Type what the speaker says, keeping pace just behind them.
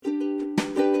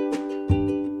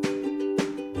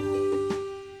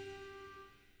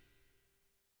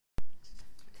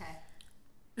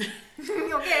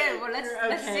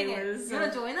was. You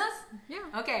wanna join us? Yeah.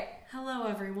 Okay. Hello,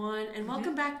 everyone, and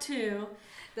welcome back to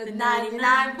The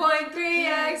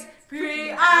 99.3x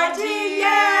pre-IT.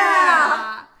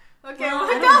 Yeah. Okay. Well,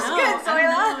 Well, I that's don't good, know. I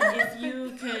Zoila. don't know if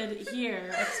you could hear.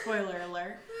 Spoiler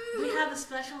alert. We have a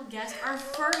special guest, our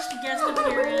first guest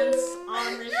appearance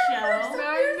on the show.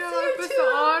 I know, I'm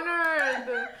so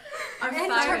honored. I'm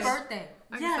And it's her excited. birthday.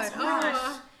 Yes, I'm oh my excited.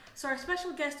 gosh. So our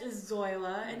special guest is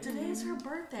Zoila, and today is her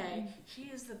birthday. She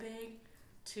is the big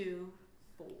 2-4.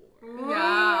 Yeah,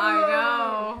 I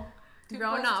know. 2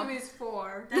 Grown plus up. 2 is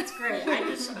 4. That's great. I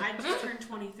just turned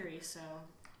 23,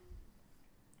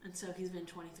 and so he's been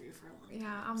 23 for a long time.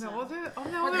 Yeah, I'm the So- older. I'm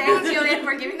the Well, older thanks, one. Julian,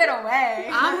 for giving that away.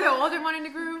 I'm the older one in the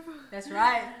group. That's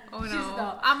right. Oh She's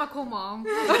no, I'm a cool mom.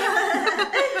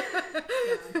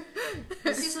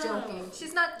 She's So- joking.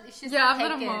 She's not. She's Yeah, not I'm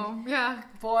not a taken. mom. Yeah,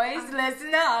 Boys,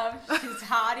 listen up. She's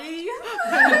hottie.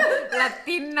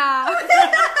 Latina.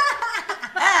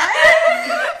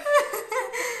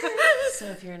 So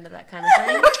if you're into that kind of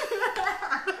thing,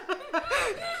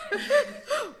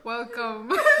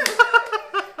 Welcome.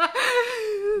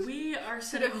 we are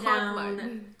sitting hotline.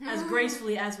 down as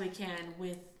gracefully as we can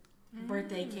with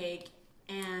birthday cake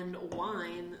and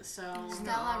wine. So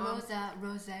Stella Rosa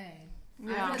Rose. I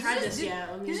Yeah. haven't tried this yet.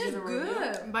 Let me This is give a review.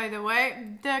 good. By the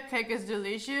way, the cake is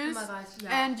delicious. Oh my gosh,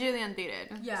 yeah. And Jillian did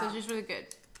it. Yeah. So she's really good.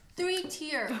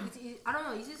 3-tier. I don't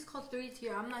know. Is this called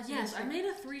 3-tier? I'm not sure. Yes, I made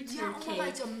a 3-tier Yeah, oh my cake. God,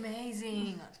 it's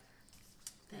amazing.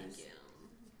 Thank you.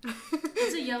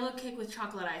 It's a yellow cake with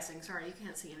chocolate icing. Sorry, you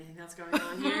can't see anything that's going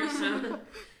on here. So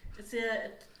it's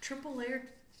a triple layered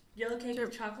yellow cake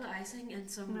with chocolate icing and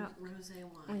some rosé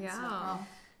wine. Yeah. So,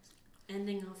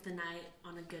 ending off the night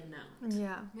on a good note.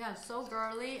 Yeah. Yeah, so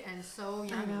girly and so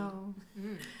yummy. I know.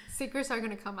 Secrets are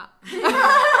gonna come out.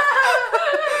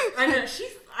 I know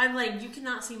I'm like, you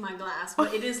cannot see my glass,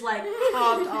 but it is like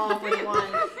topped off with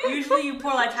wine. Usually you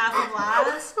pour like half a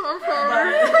glass. I'm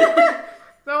sorry. But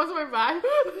That was my bad.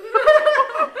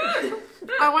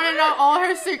 I want to know all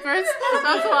her secrets.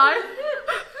 That's why.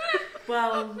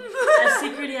 well, as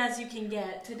secret as you can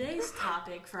get, today's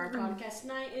topic for our podcast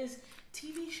tonight is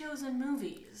TV shows and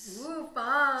movies. Ooh, So I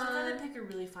thought fun. I'd pick a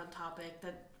really fun topic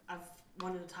that I've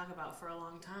wanted to talk about for a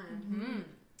long time. Mm-hmm.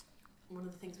 One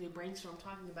of the things we brainstormed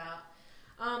talking about.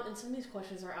 And some of these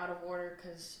questions are out of order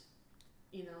because,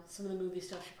 you know, some of the movie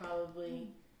stuff should probably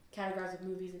categorize with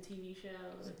movies and TV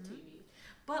shows and TV.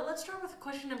 But let's start with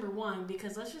question number 1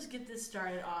 because let's just get this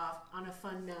started off on a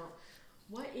fun note.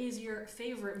 What is your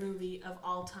favorite movie of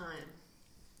all time?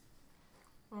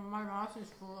 Oh my gosh,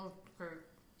 it's full of cake.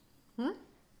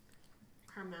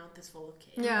 Her mouth is full of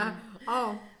cake. Yeah.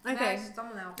 Oh, okay. Guys,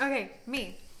 someone else. Okay,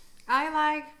 me. I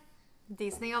like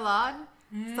Disney a lot.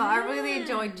 So I really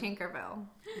enjoy Tinkerbell.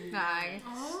 Like,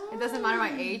 it doesn't matter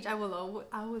my age. I will always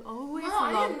Oh, love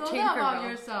I didn't know that about Tinkerbell.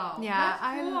 yourself. Yeah,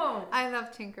 That's cool. I love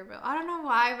Tinkerbell. I don't know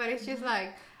why, but it's just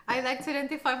like I like to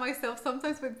identify myself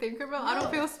sometimes with Tinkerbell. I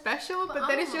don't feel special, but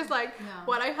then it's just like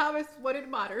what I have is what it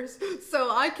matters.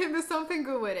 So I can do something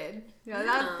good with it.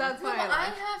 Yeah, that's No, why but I I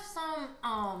like. have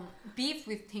some beef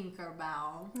with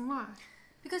Tinkerbell. Why?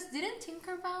 Because didn't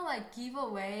Tinkerbell like give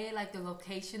away like the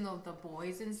location of the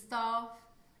boys and stuff?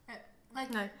 Like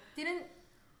No.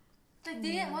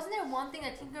 wasn't there one thing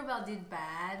that Tinkerbell did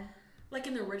bad? Like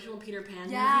in the original Peter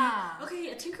Pan Yeah.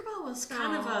 movie? Okay, Tinkerbell was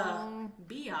kind of a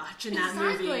biatch in that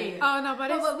Exactly. movie. Oh no,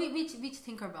 but it's But which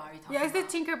Tinkerbell are you talking yeah, it's the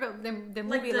about? Tinkerbell the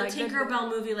Like movie the like Tinkerbell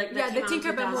movie, like yeah, that the came out in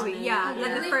Tinkerbell movie. 2008. Yeah,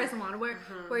 Yeah. the first one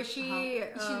where she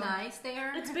Is she nice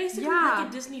there? It's basically Yeah. like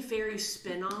a Disney Fairy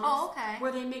spin-off. Oh, okay.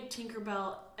 Where they make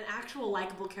Tinkerbell an actual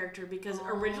likable character because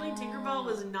originally Tinkerbell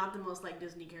was not the most like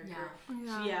Disney character.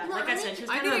 Yeah. Yeah, No, like I I said, she was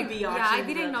I kind of a didn't. biatch. Yeah, I in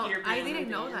the didn't know. Peter I Pan didn't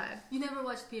know movie. that. You never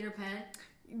watched Peter Pan?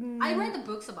 I read the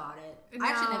books about it. I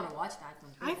actually never watched that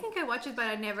one. I think I watched it, but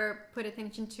I never put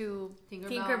attention to Tinkerbell,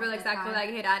 Tinkerbell exactly,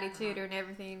 okay. like her attitude and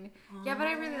everything. Yeah, but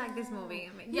I really like this movie.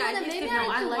 I mean, Yeah, then it's maybe different.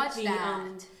 I I can like watch the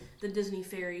that. the Disney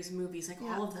Fairies movies, like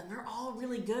all of them. They're all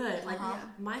really good. Like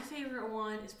my favorite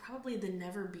one is probably the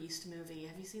Never Beast movie.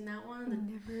 Have you seen that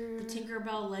one? The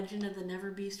Tinkerbell Legend of the Never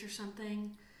Beast or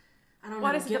something. I don't know.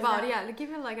 What is it Give about? that- Yeah, like, give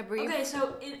it like a brief. Okay,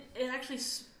 so it actually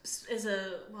is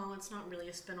it's not really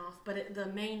a spin-off, but the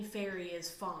main fairy is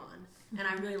Fawn, and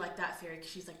I really like that fairy because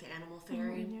she's like the animal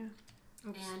fairy.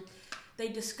 And they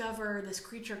discover this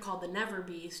creature called the Never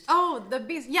Beast. Oh, the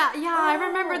beast. Yeah, I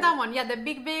remember that one. Yeah, the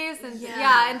big beast, and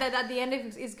and that at the end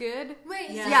is good.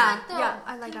 Wait, is Yeah. this Yeah, like the yeah,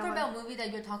 I like that Tinkerbell movie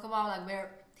that you're talking about, like where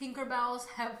Tinkerbells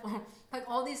have like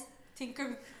all these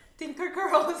Tinker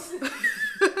girls?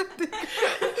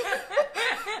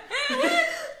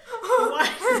 Why is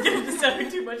this getting sounding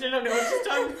too much? I don't know what she's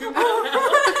talking about.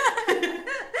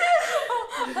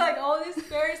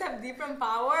 different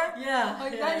power. Yeah.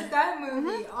 Like yeah. that's that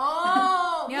movie.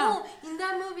 Oh, Yeah. no, in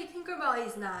that movie, Tinkerbell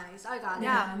is nice. I got it.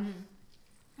 Yeah.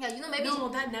 Yeah, you know maybe. No,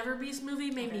 that Never Beast movie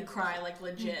made me cry like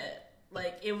legit.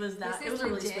 Like it was that. This It was is a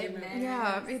really legit, sweet movie man.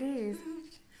 Yeah, it is.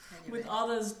 with all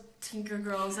those Tinker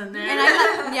girls in there.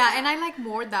 And I like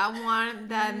more that one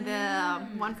than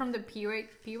the one from the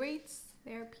pirates.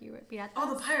 They're pirates.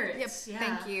 Oh, the pirates. Yep. Yeah.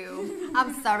 Thank you.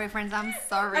 I'm sorry, friends. I'm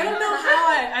sorry. I don't know how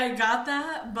I got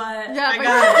that, but Yeah, I but-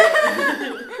 got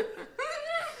it.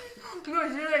 No,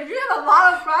 you have a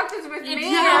lot of practice with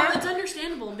me. Yeah, it's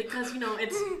understandable because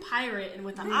it's pirate and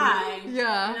with the I.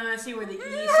 Yeah. I see where the E sound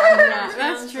Yeah, comes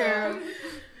that's from, true.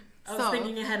 I was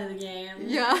thinking ahead of the game.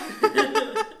 Yeah.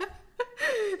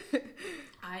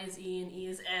 I is E and E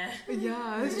is eh.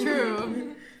 Yeah, that's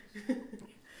true.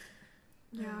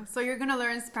 Yeah, so you're gonna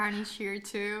learn Spanish here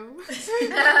too.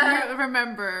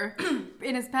 Remember,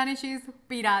 in Spanish is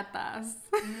piratas.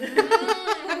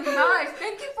 Nice.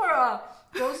 Thank you for a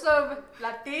dose of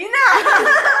Latina.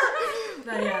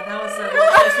 That was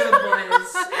the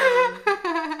boys.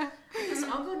 So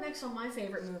I'll go next on my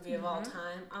favorite movie of all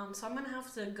time. So I'm gonna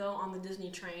have to go on the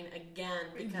Disney train again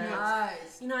because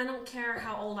Nice. I don't care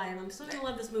how old I am. I'm still gonna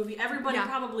love this movie. Everybody Yeah.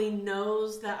 probably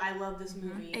knows that I love this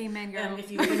movie. Amen, girl.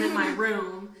 If you've been in my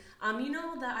room, you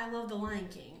know that I love The Lion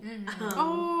King.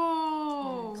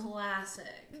 Classic.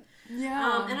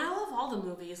 Yeah. And I love all the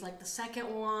movies, like the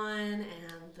second one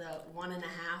and the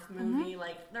 1.5 movie.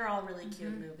 Like they're all really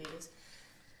cute movies.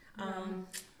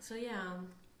 So yeah.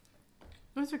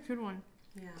 That's a good one.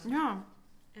 Yeah. Yeah.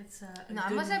 It's I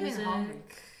good must have music, been hungry.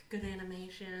 good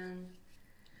animation,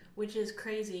 which is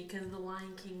crazy because The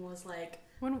Lion King was like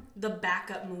When, the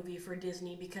backup movie for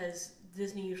Disney because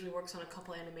Disney usually works on a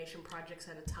couple animation projects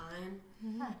at a time.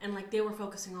 And like they were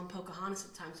focusing on Pocahontas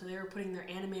at the time, so they were putting their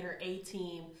animator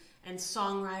A-team and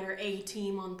songwriter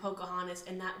A-team on Pocahontas,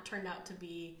 and that turned out to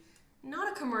be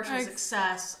not a commercial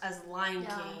success as Lion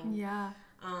King. yeah.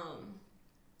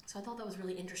 So I thought that was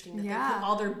really interesting that they Yeah. put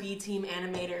all their B-team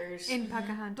animators In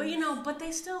Pocahontas. but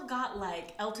they still got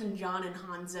like Elton John and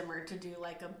Hans Zimmer to do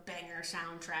like a banger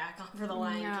soundtrack for The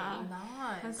Lion Yeah. King.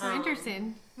 Nice. That's so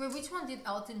interesting. Wait, which one did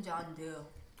Elton John do?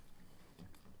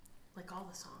 Like all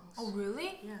the songs. Oh,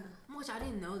 really? Yeah. Which I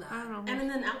didn't know that. I don't know. And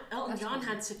then Elton That's John cool.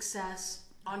 had success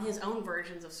on his own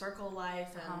versions of Circle of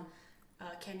Life and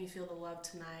Can You Feel the Love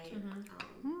Tonight.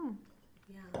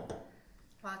 Yeah.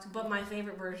 Wow, it's But my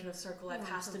favorite version of Circle Life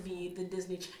has to be the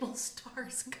Disney Channel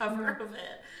Stars cover of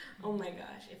it. Oh my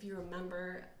gosh, if you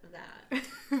remember that, it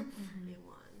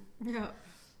won. Yeah.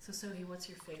 So So-Hee, what's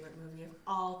your favorite movie of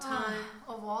all time?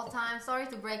 Of all time. Sorry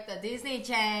to break the Disney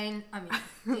chain. I mean,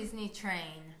 Disney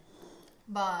train.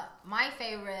 But my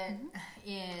favorite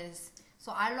is...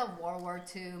 So I love World War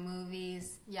II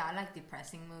movies. Yeah, I like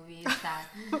depressing movies that,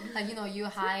 like, you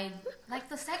hide, like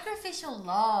the sacrificial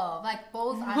love. Like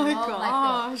both, I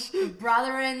love like the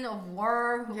brethren of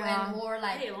war, or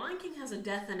like Hey, Lion King has a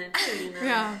death in it too,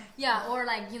 Yeah. or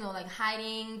like like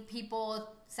hiding people,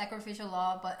 sacrificial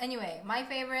love. But anyway, my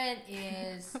favorite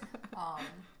is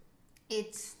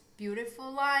It's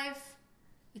Beautiful Life.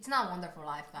 It's not Wonderful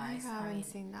Life, guys. I haven't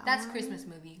seen that That's one. Christmas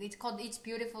movie. It's called It's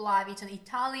Beautiful Life. It's an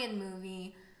Italian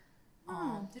movie.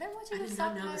 Did I watch it I with did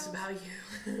not subtitles? know this about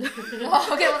you.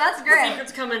 Oh, okay, well that's great.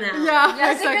 Secret's coming out. Yeah,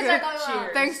 Yeah, secrets are exactly. coming out.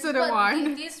 Cheers. Thanks to the But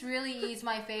wine. this really is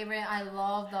my favorite. I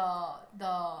love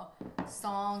the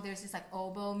song. There's this like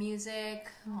oboe music.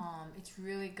 It's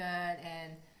really good,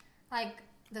 and like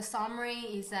the summary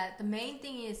is that the main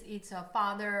thing is it's a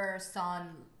father-son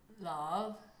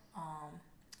love.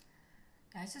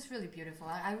 Yeah, it's just really beautiful.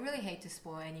 I really hate to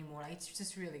spoil anymore. Like, it's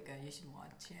just really good. You should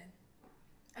watch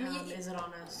it. I mean, Is it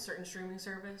on a certain streaming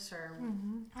service or?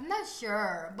 I'm not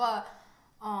sure, but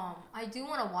I do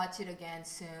want to watch it again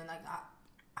soon. Like,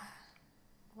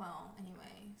 well,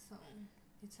 anyway, so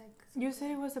it's like You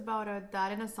said it was about a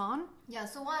dad and a son? yeah.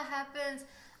 So what happens?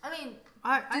 I mean,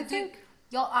 I think...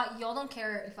 y'all don't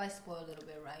care if I spoil a little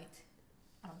bit, right?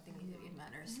 I don't think it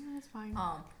matters. That's fine.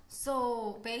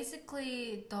 So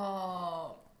basically,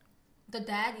 the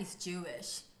dad is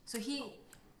Jewish, so he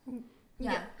he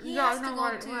has to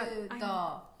go to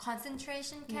the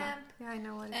concentration camp. Yeah, I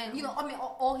know what it And is. I mean,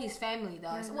 all his family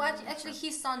does. Yeah, Well, actually,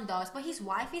 his son does, but his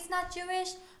wife is not Jewish.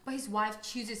 But his wife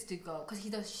chooses to go because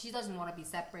she doesn't want to be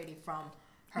separated from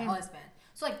her husband.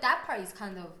 So like that part is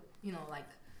kind of like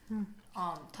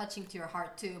touching to your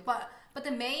heart too. But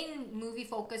the main movie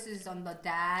focuses on the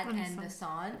dad and the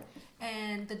son,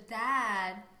 and the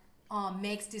dad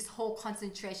makes this whole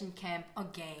concentration camp a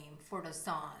game for the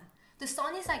son. The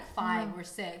son is like 5 or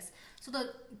 6. So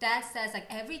the dad says like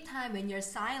every time when you're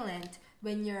silent,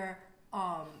 when you're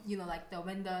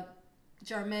when the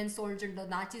German soldier, the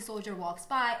Nazi soldier walks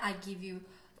by, I give you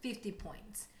 50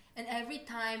 points. And every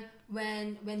time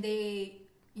when they,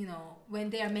 you know, when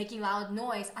they are making loud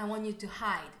noise, I want you to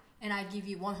hide, and I give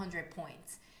you 100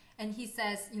 points. And he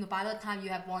says, you know, by the time you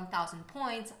have 1,000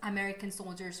 points, American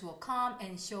soldiers will come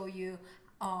and show you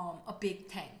a big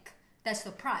tank. That's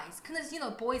the prize. Because, you know,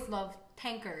 boys love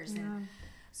tankers. Yeah. And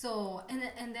so, and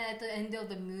then at the end of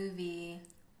the movie,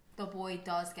 the boy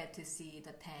does get to see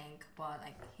the tank, but,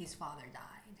 like, his father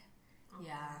died. Oh.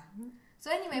 Yeah.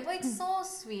 So anyway, but it's so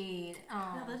sweet.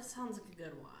 Yeah, that sounds like a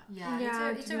good watch. Yeah,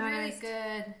 Yeah, it's to a be really honest.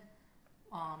 good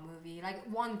movie. Like,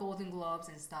 won Golden Globes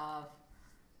and stuff.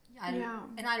 Yeah.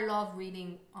 And I love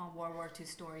reading World War II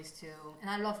stories too. And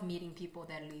I love meeting people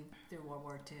that lived through World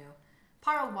War II.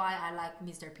 Part of why I like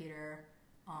Mr. Peter,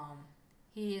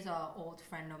 he is an old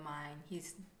friend of mine.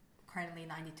 He's currently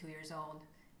 92 years old.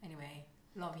 Anyway,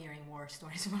 love hearing war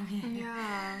stories from him.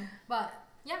 Yeah. But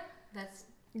yeah, that's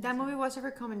That movie was a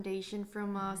recommendation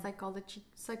from a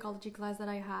psychology class that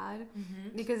I had,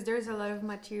 because there's a lot of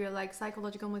material, like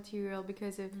psychological material,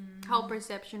 because of how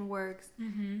perception works,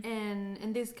 and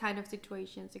in this kind of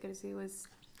situations, because it was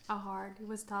it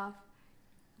was tough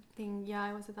thing. Yeah,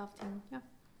 it was a tough thing. Yeah.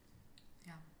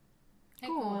 Hey,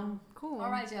 Cool.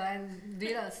 All right, Jill, and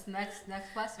lead us next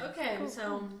question. Okay, Cool, so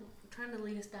I'm trying to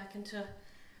lead us back into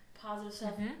positive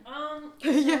stuff.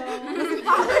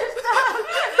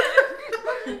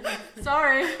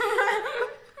 Sorry.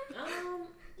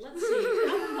 Let's see.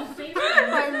 How about favorite?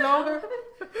 I love her.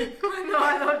 No,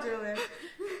 I love Julia.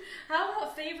 How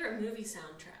about favorite movie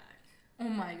soundtrack? Oh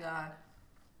my god.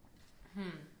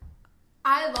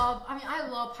 I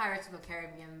love Pirates of the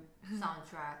Caribbean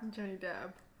soundtrack. Johnny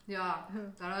Depp. Yeah. Oh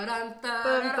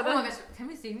my gosh, can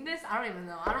we sing this? I don't even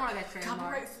know. I don't want to get trademarked.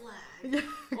 Copyright flag.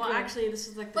 Well, actually, this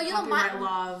is like the But you know, copyright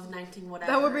law of 19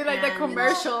 whatever. That would be like the and-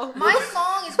 commercial. My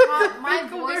song is my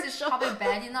voice is commercial. probably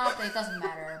bad enough that it doesn't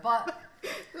matter. But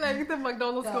Like the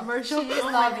McDonald's commercial. she is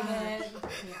loving it.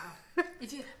 Yeah.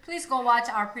 If you please go watch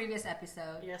our previous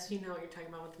episode. Yes, you know what you're talking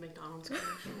about with the McDonald's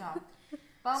commercial. Yeah.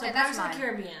 But okay, So that's Pirates of the mine.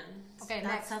 Caribbean. Okay,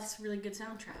 That's really good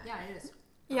soundtrack. Yeah, it is.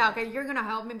 Yeah, okay, you're gonna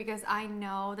help me because I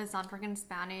know the soundtrack in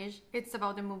Spanish. It's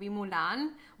about the movie Mulan,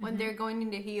 when they're going in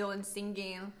the hill and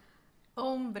singing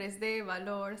Hombres de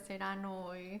valor serán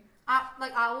hoy.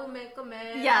 I will make a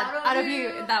man. Yeah, out of you,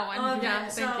 that one. Okay, Yeah,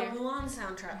 so thank you. Mulan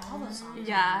soundtrack, all the songs.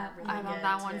 Yeah, are really I love good,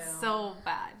 that one too. so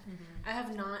bad. I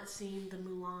have not seen the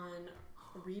Mulan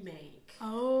remake.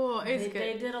 Oh, it's good.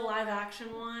 They did a live action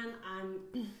one.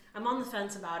 I'm on the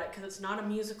fence about it because it's not a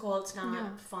musical. It's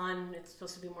not fun. It's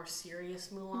supposed to be more serious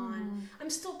Mulan. I'm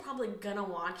still probably gonna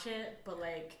watch it, but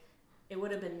like, it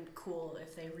would have been cool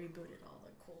if they rebooted all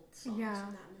the cool songs Yeah.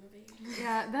 from that movie.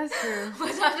 Yeah, that's true. But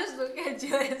I'm just looking at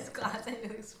Julia's glass and it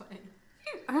looks funny.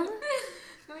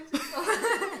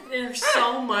 There's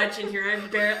so much in here. I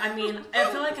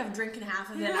feel like I've drinking half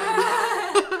of it.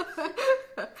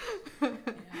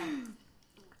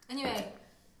 Anyway,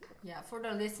 yeah, for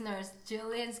the listeners,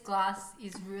 Jillian's glass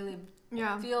is really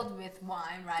Yeah. filled with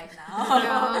wine right now.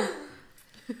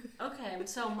 Yeah. Okay,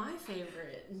 so my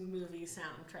favorite movie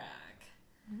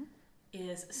soundtrack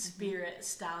is Spirit,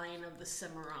 Stallion of the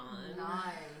Cimarron.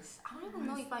 Nice. I don't even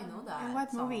know if I know that. And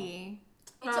what song. movie?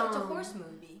 It's a horse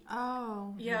movie.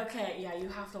 Oh. Yeah, okay, yeah, you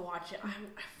have to watch it.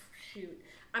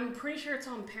 I'm pretty sure it's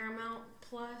on Paramount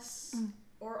Plus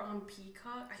or on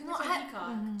Peacock. I think it's on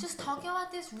Peacock. Just talking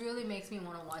about this really makes me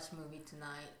want to watch a movie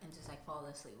tonight and just like fall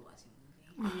asleep watching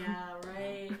a movie. Yeah,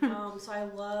 right. So I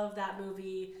love that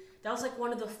movie. That was like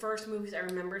one of the first movies I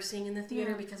remember seeing in the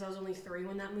theater because I was only 3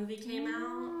 when that movie came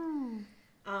out.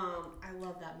 I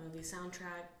love that movie.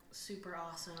 Soundtrack, super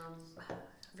awesome.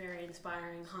 Very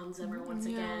inspiring. Hans Zimmer once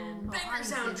again. Oh, Banger Hans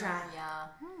Zimmer, soundtrack. Yeah.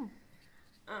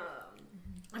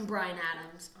 And Brian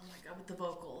Adams. Oh my god, with the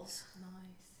vocals.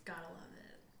 Nice. Gotta love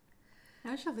it.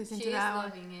 I should listen She to is that one.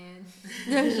 loving it.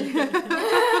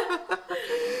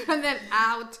 And then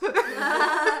out.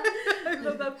 I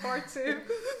love that part too.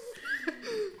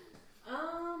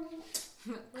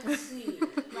 Let's see.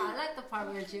 I like the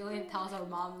part where Jillian tells her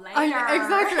mom later.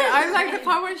 Exactly. I like the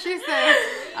part when she says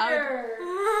Later.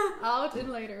 out and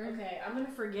later. Okay, I'm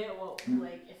gonna forget what,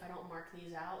 like, if I don't mark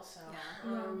these out, so.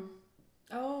 Yeah.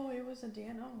 Oh, it was a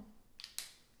DNO.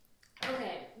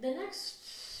 Okay, the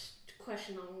next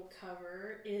question I'll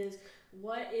cover is,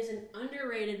 what is an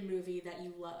underrated movie that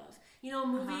you love? You know, a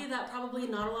movie that probably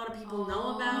not a lot of people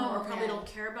know about or probably don't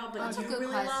care about, but That's you a good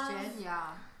really question. love. Yeah.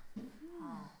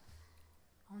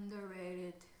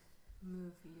 Underrated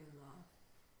movie you love.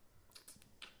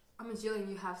 I mean, Jillian,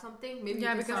 you have something? Maybe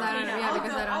Yeah, you can because start. I don't know. Yeah,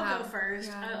 because I don't I'll have. go first.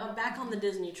 Yeah. I'm back on the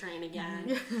Disney train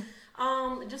again.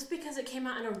 Just because it came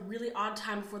out in a really odd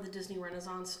time before the Disney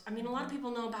Renaissance. I mean, a lot of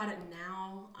people know about it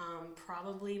now,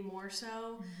 probably more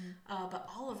so. But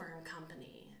Oliver and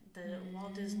Company, the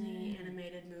Walt Disney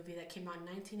animated movie that came out in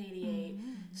 1988,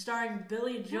 starring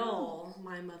Billy Joel,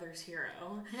 my mother's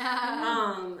hero.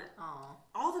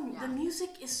 The music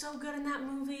is so good in that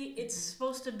movie. It's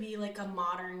supposed to be like a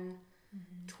modern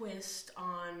twist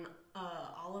on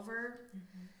Oliver.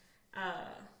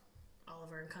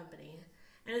 Oliver and Company.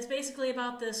 And it's basically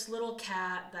about this little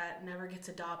cat that never gets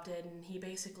adopted, and he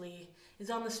basically is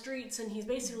on the streets, and he's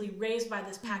basically raised by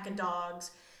this pack of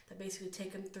dogs that basically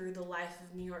take him through the life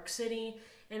of New York City.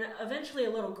 And eventually a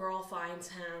little girl finds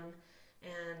him,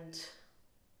 and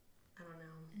I don't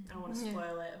know, I don't want to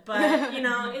spoil it, but you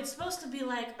know, it's supposed to be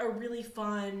like a really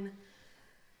fun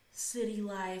city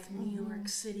life, New York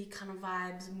City kind of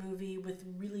vibes movie with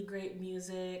really great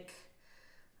music.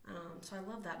 So I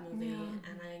love that movie,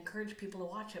 and I encourage people to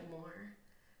watch it more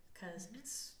because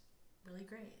it's really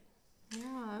great.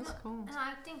 Yeah, that's cool. And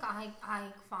I think I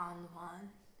found one.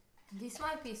 This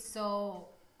might be so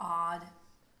odd,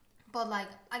 but like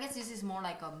I guess this is more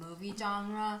like a movie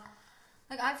genre.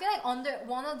 Like I feel like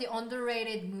one of the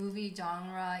underrated movie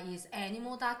genre is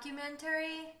animal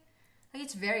documentary. Like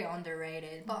it's very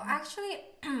underrated, but actually,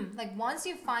 like once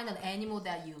you find an animal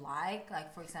that you like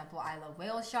for example, I love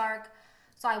whale shark.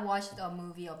 So I watched a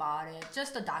movie about it,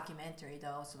 just a documentary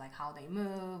though, so like how they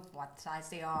move, what size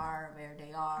they are, where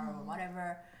they are, or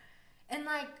whatever. And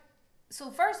like, so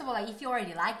first of all, like if you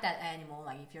already like that animal,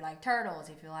 like if you like turtles,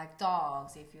 if you like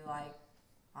dogs, if you like,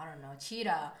 I don't know,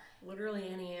 cheetah. Literally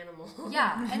any animal.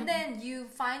 Yeah, and then you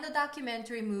find a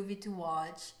documentary movie to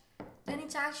watch, then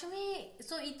it's actually,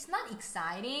 so it's not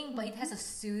exciting, but it has a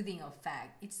soothing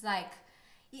effect. It's like,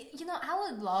 you know, I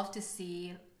would love to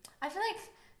see, I feel like,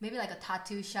 maybe like a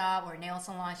tattoo shop or nail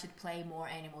salon should play more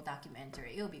animal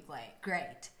documentary. It would be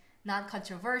great. Not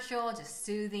controversial, just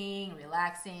soothing,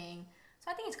 relaxing.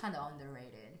 So I think it's kind of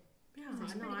underrated. Yeah,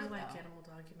 I like animal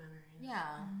documentaries.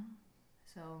 Yeah.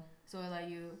 So Zoila,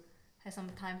 you have some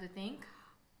time to think?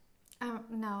 No.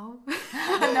 No?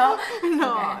 No,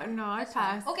 Okay. no, I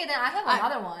passed. Okay, then I have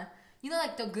another one. You know,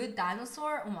 like The Good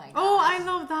Dinosaur? Oh my god. Oh, I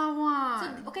love that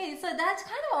one. So that's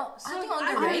kind of, I think, I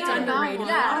underrated. think it's underrated.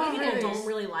 Yeah, a lot of it people is. don't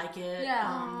really like it.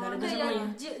 Yeah. That it doesn't really...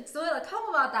 Zoila, tell me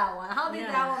about that one. How did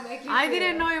that one make you I feel?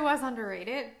 didn't know it was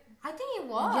underrated. I think it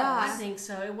was. Yeah. I think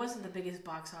so. It wasn't the biggest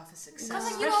box office success, Because,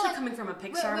 like, especially you know, like, coming from a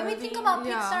Pixar when we movie. think about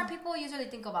Yeah. Pixar, people usually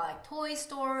think about like Toy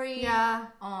Story. Yeah.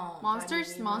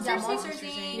 Monsters Yeah, Monsters. Monsters Inc.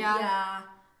 Inc. Yeah. Yeah.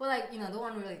 But like, you know, no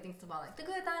one really thinks about like The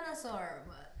Good Dinosaur.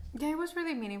 But Yeah, it was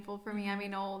really meaningful for me. I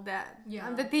mean, all that,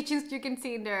 Yeah. the teachings you can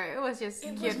see in there, it was just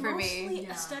It cute was for mostly me.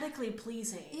 Yeah. aesthetically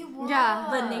pleasing. it was. Yeah.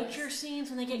 The nature scenes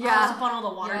when they get Yeah. close up on all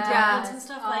the water Yeah. droplets and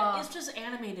stuff, Oh. like it's just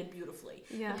animated beautifully.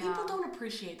 Yeah. But people Yeah. don't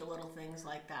appreciate the little things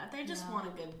like that. They just Yeah. want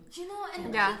a good You know,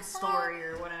 and Yeah. Pixar, story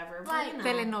or whatever. But, like, you know,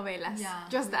 Telenovelas. Yeah.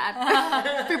 Just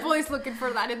that. People is looking for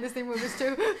that in Disney movies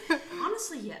too.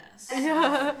 honestly, yes.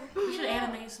 Yeah. We should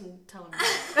animate some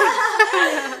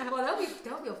telenovelas. well,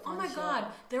 that'll be a fun Oh my show. god,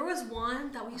 there was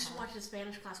one that we used to watch in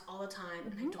Spanish class all the time.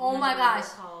 And I don't Oh my remember what gosh.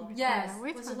 it's called. Yes.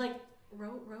 Which Was one? it like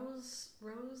Rose?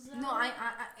 No,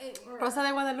 Rosa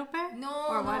de Guadalupe? No.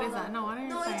 Or what no, is that? No, what are you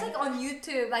No, it's saying? like on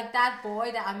YouTube, like that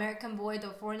boy, the American boy, the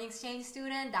foreign exchange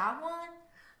student, that one.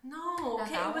 No, Not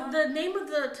okay. that one? The name of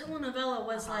the telenovela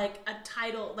was like a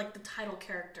title, like the title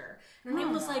character. Her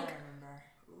name was I like don't remember.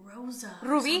 Rosa. or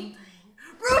Ruby? something.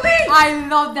 Ruby! I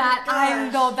love that. I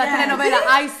gosh, love that yes. telenovela.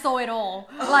 I saw it all.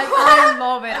 Like, I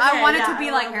love it. I Okay, wanted yeah, to be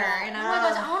I like love her. that. And Oh my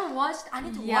gosh, I want to watch. I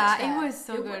need to watch that. yeah, it was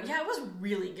so good. Yeah, it was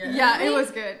really good. Yeah, it Really? was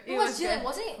good. It was good. good.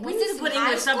 Was it? We Was need this to put in high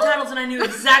English school? subtitles, and I knew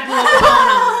exactly what was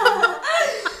going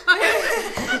on.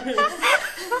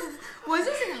 Was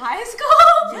this in high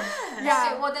school? Yes. Yeah.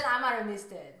 Okay, well then I might have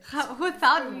missed it. Who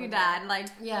taught you that? Like,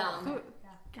 Yeah.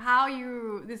 how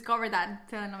you discovered that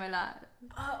telenovela?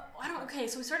 I don't. Okay,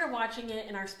 so we started watching it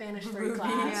in our Spanish 3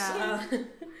 class,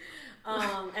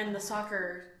 and the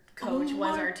soccer coach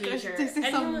was our teacher. This is And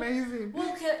he was- amazing.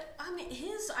 Well, okay, I mean,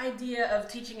 his idea of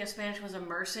teaching us Spanish was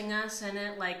immersing us in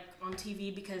it, like on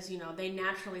TV, because you know they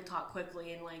naturally talk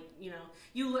quickly, and like you know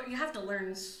you have to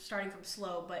learn starting from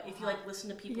slow. But if you like listen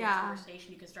to people in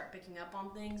conversation, you can start picking up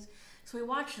on things. So we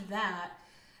watched that,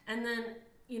 and then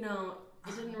you know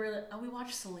it didn't really. We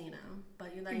watched Selena,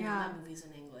 but you know that movie's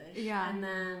in English. Yeah. And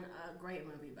then a great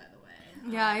movie, by the way.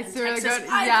 Yeah, it's and really Texas good.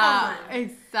 Icon. Yeah,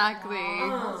 exactly.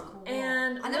 That's cool.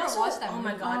 And I never also- watched that Oh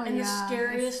my movie. god! Oh, and the yeah,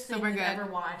 scariest it's thing super we've good. ever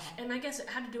watched, and I guess it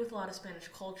had to do with a lot of Spanish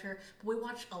culture. But we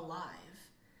watched Alive,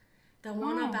 the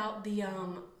one about the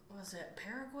was it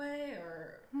Paraguay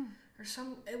or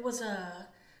some? It was a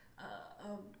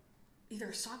either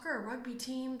a soccer or rugby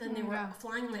team. Then they were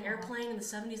flying in the airplane in the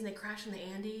 70s and they crashed in the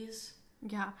Andes.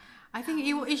 Yeah, I think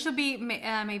it should be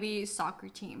maybe soccer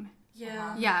team.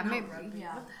 Yeah. Yeah, maybe. Rugby.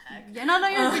 Yeah. What the heck? Yeah, no,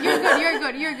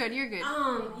 you're good.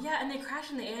 Yeah, and they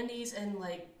crashed in the Andes, and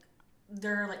like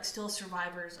they're like still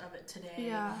survivors of it today.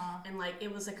 Yeah. And like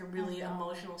it was like a really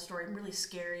emotional story, really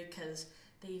scary because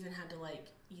they even had to like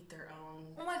eat their own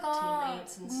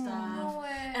teammates and stuff. No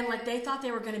way. And like they thought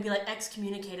they were going to be like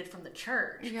excommunicated from the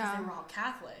church because they were all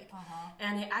Catholic,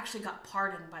 and they actually got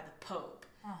pardoned by the Pope.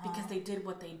 Because they did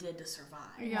what they did to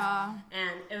survive. Yeah.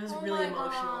 And it was really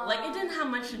emotional. Like, it didn't have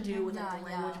much to do with like, the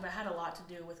language, but it had a lot to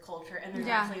do with culture. And there's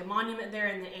actually a monument there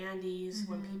in the Andes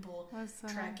when people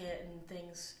trek it and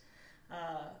things.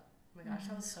 Oh my gosh,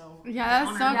 that was so... Yeah,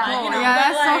 that's so cool. But, you know,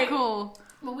 that's like, so cool.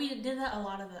 But we did that a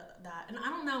lot of that. And I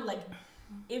don't know, like...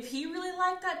 If he really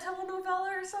liked that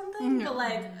telenovela or something, but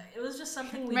like it was just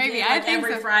something we did like,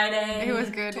 every Friday. It was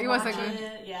good. It was a good.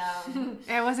 Yeah.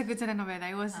 It was a good telenovela.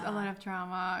 It was a lot of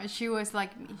drama. She was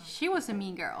like, she was a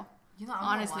mean girl. You know,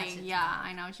 honestly, yeah,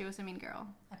 I know she was a mean girl.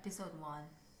 Episode 1.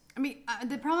 I mean,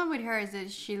 the problem with her is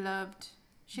that she loved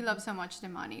so much the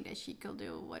money that she could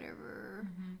do whatever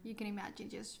you can imagine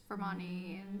just for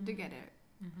money and to get it.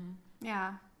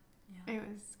 Yeah, it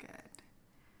was good.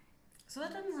 So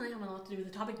that doesn't really have a lot to do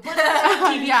with the topic, but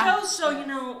TV shows, so you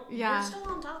know, we're still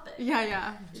on topic.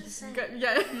 Yeah. Just saying. Good.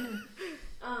 Yeah.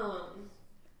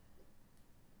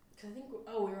 Because I think we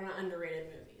were on underrated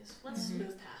movies. Let's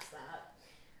move past that.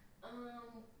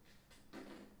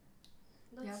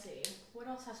 Let's see. What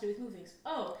else has to do with movies?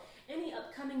 Oh, any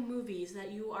upcoming movies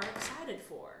that you are excited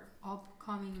for?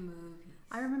 Upcoming movies.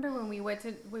 I remember when we went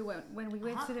to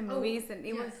the movies and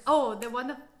it was the one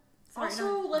that.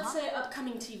 Let's say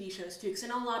upcoming TV shows too, because I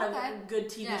know a lot of good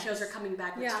TV shows are coming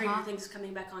back. Like Stranger Things is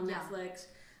coming back on Netflix.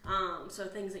 So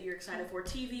things that you're excited for,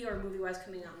 TV or movie-wise,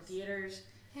 coming out in theaters.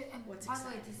 What's by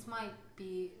exciting? the way, this might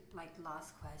be like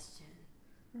last question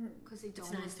because it's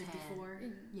almost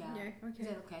 9:54. Yeah. Okay. Is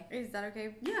that okay? Is that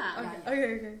okay? Yeah. Okay. Yeah.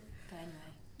 Okay. Okay.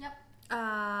 Anyway. Yep.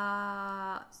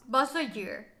 Buzz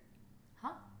Lightyear.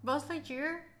 Huh? Buzz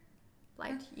Lightyear.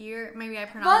 Lightyear. Maybe I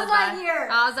pronounced Buzz it bad. Lightyear.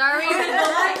 Oh, sorry.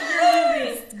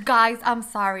 Lightyear. Guys, I'm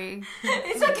sorry.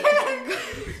 It's okay.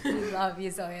 We love you,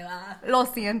 Zoila. Lo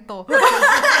siento.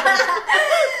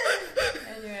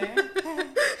 Anyway.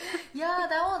 Yeah,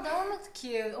 that one looks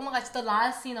cute. Oh my gosh, the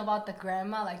last scene about the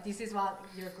grandma, like this is what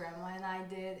your grandma and I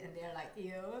did, and they're like,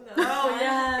 ew. Oh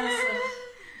yes.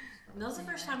 That was the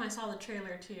first time I saw the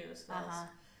trailer too. So that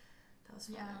was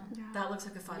fun. Yeah. That looks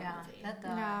like a fun movie. That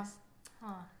does. Yeah.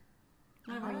 Huh.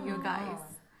 What about you guys?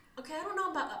 Okay, I don't know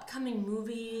about upcoming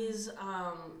movies,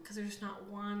 because there's not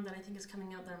one that I think is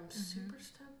coming out that I'm super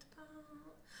stoked about.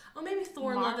 Oh, maybe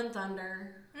Thor: Love and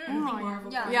Thunder. I think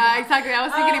Marvel. Yeah, exactly. I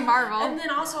was thinking in Marvel. And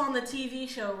then also on the TV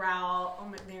show route,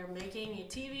 they're making a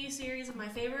TV series of my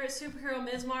favorite superhero,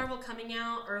 Ms. Marvel, coming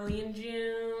out early in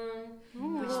June.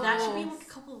 Which that should be in like a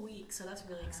couple of weeks, so that's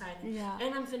really exciting. Yeah.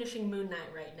 And I'm finishing Moon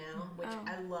Knight right now, which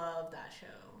I love that show.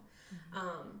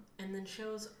 And then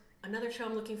another show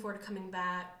I'm looking forward to coming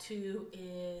back to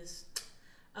is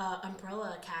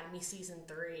Umbrella Academy Season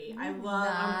 3. I love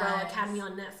Umbrella Academy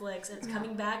on Netflix, and it's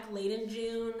coming back late in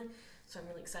June, so I'm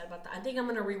really excited about that. I think I'm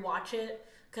going to rewatch it,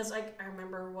 because I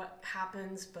remember what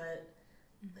happens, but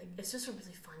it's just a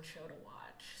really fun show to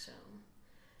watch, so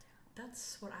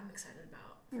that's what I'm excited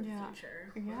about for the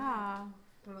future. Yeah.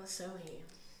 What about So-Hee?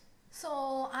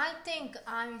 So I think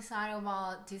I'm excited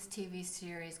about this TV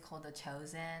series called The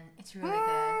Chosen. It's really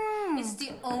good. It's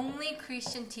the only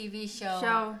Christian TV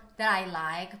show that I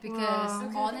like because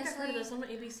Okay, honestly, I think I've heard of this on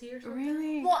ABC or something.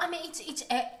 Really? well, I mean,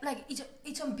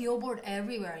 it's on Billboard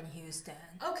everywhere in Houston.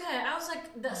 Okay, I was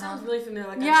like, that sounds really familiar.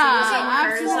 Like, Yeah,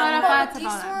 I've I've seen seen a lot of somewhere. ads But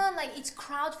this about it. one, like, it's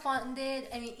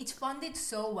crowdfunded. I mean, it's funded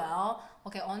so well.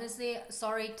 Okay, honestly,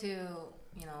 sorry to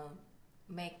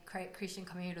make Christian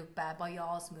community look bad, but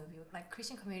y'all's movie, like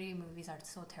Christian community movies are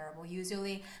so terrible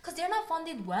usually because they're not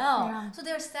funded well. Yeah. So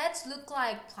their sets look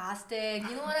like plastic.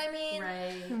 You know what I mean?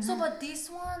 Right. So, but this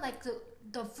one, like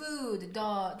the food,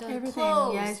 the Everything.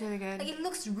 clothes, Yeah, it's really good. like it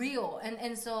looks real,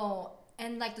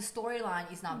 and like the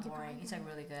storyline is not boring. It's like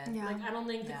really good. Yeah. Like, I don't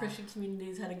think the Christian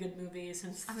community's had a good movie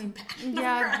since Passion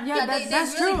Yeah, they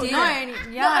that's really true. did. No, and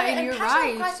and you're Passion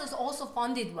right. of Christ was also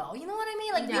funded well. You know what I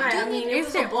mean? Like Yeah, I mean, it It's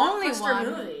was the a only blockbuster one.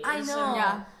 movie. I know. So,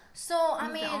 Yeah. So I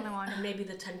It's mean, the only one. and maybe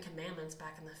the 10 Commandments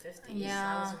back in the 50s. Yeah.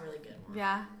 That was a really good one.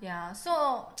 Yeah. yeah.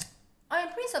 So I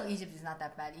mean, Prince of Egypt is not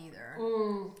that bad either.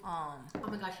 Oh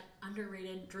my gosh,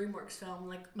 underrated DreamWorks film,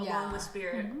 like Along with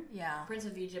Spirit. Yeah. Prince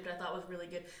of Egypt, I thought was really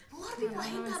good. A lot of people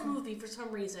hate that movie for some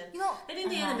reason. You know, I think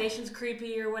the animation's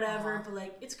creepy or whatever, but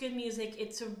like it's good music.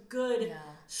 It's a good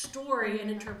story and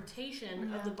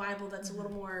interpretation of the Bible that's a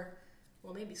little more,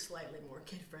 well, maybe slightly more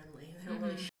kid friendly. They don't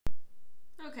really.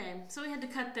 Okay, so we had to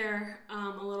cut there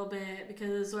a little bit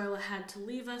because Zoila had to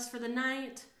leave us for the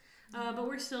night. But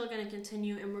we're still going to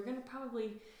continue, and we're going to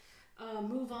probably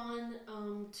move on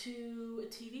to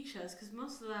TV shows, because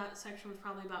most of that section was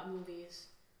probably about movies.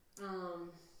 And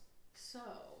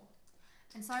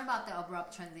sorry about the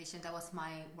abrupt transition. That was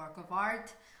my work of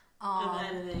art. Of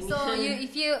editing. So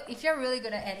if you're really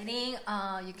good at editing,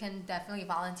 you can definitely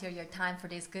volunteer your time for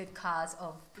this good cause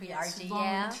of pre-RG.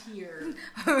 Volunteer.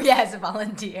 Yes,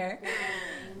 volunteer.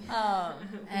 We don't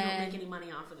make any money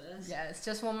off of this. Yes,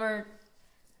 just one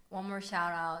more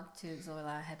shout out to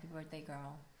Zoila. Happy birthday,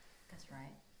 girl. That's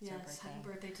right. Yes, happy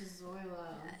birthday to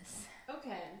Zoila. Yes.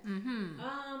 Okay.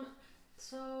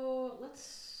 So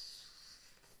let's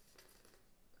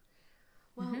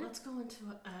go into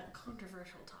a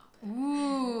controversial topic.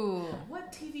 Ooh.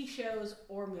 What TV shows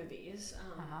or movies,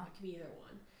 it could be either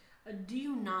one, do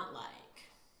you not like?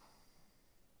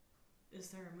 Is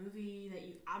there a movie that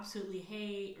you absolutely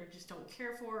hate or just don't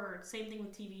care for? Or same thing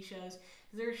with TV shows.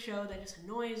 Is there a show that just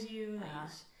annoys you?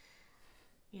 That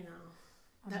you know,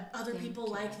 that other people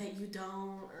like that you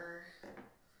don't? Or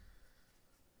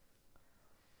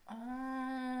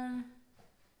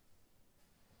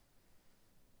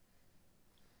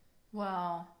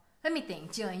well, let me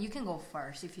think. Jillian, you can go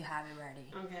first if you have it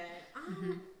ready. Okay.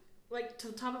 Like, to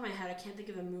the top of my head, I can't think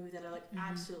of a movie that I like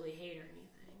absolutely hate or anything.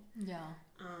 Yeah.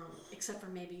 Except for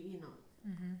maybe, you know,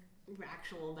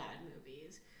 actual bad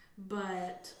movies.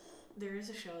 But there is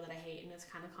a show that I hate, and it's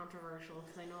kind of controversial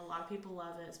because I know a lot of people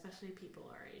love it, especially people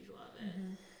our age love it.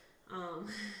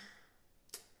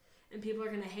 And people are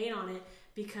going to hate on it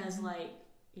because, like,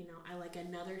 you know, I like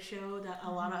another show that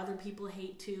a lot of other people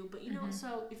hate too. But, you know,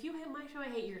 so if you hate my show, I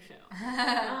hate your show.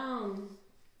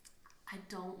 I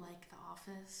don't like The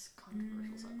Office.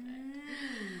 Controversial subject.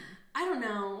 I don't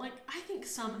know. Like, I think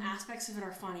some aspects of it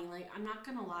are funny. Like, I'm not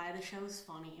gonna lie, the show is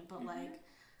funny, but like,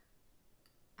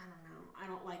 I don't know. I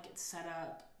don't like its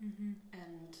setup,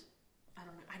 and I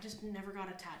don't know. I just never got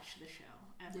attached to the show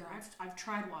ever. Yeah. I've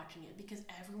tried watching it because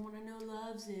everyone I know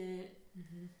loves it.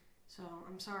 So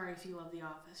I'm sorry if you love The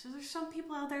Office. So there's some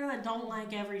people out there that don't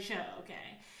like every show.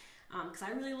 Okay. Because I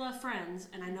really love Friends,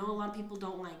 and I know a lot of people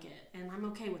don't like it, and I'm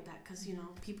okay with that, because, you know,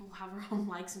 people have their own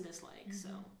likes and dislikes, so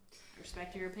I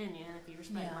respect your opinion if you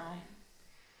respect mine.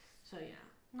 So, yeah,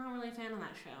 not really a fan of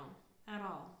that show at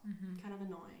all. Kind of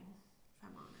annoying, if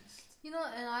I'm honest. You know,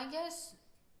 and I guess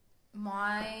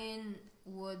mine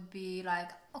would be,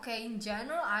 like, okay, in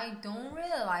general, I don't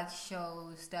really like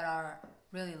shows that are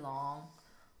really long.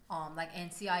 Like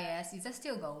NCIS, is that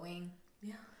still going?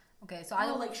 Yeah. Okay, so I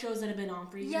don't like shows that have been on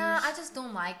for years. Yeah, I just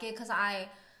don't like it because I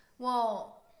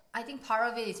think part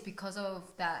of it is because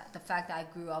of the fact that I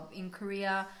grew up in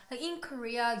Korea. Like in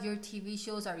Korea, your TV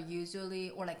shows are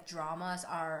usually, or like dramas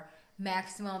are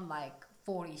maximum like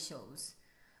 40 shows.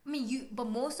 I mean, but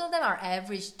most of them are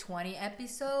average 20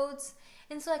 episodes.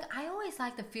 And so like I always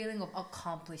like the feeling of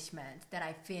accomplishment that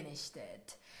I finished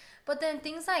it. But then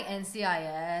things like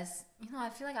NCIS, you know, I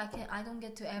feel like I don't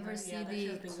get to ever see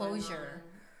the closure.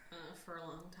 For a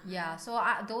long time. Yeah, so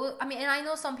and I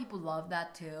know some people love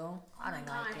that too. I don't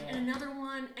like it. And another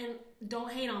one, and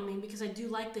don't hate on me because I do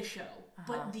like the show,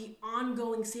 but the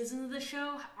ongoing seasons of the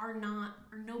show are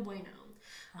no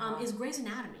bueno. Is Grey's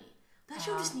Anatomy. That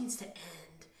show just needs to end.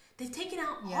 They've taken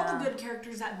out all the good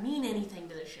characters that mean anything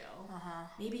to the show.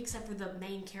 Maybe except for the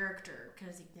main character,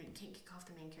 because you can't kick off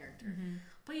the main character.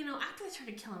 But, you know, after they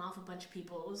started killing off a bunch of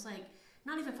people, it was like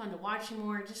not even fun to watch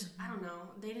anymore. Just, I don't know.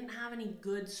 They didn't have any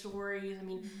good stories. I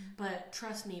mean, but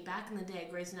trust me, back in the day,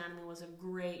 Grey's Anatomy was a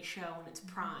great show in its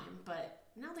prime. But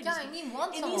now they just... it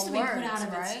needs to be put out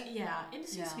of its... Yeah, it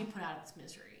just needs to be put out of its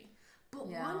misery. But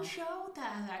one show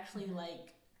that has actually,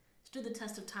 like, stood the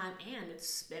test of time and its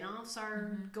spin-offs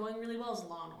are going really well is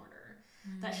Law & Order.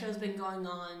 That show's been going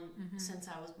on since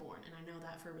I was born, and I know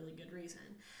that for a really good reason.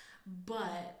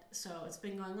 But, so it's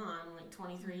been going on like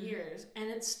 23 years, and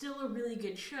it's still a really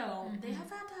good show. They have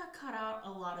had to cut out a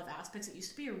lot of aspects. It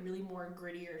used to be a really more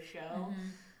grittier show,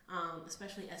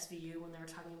 especially SVU when they were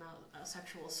talking about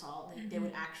sexual assault. They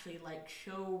would actually like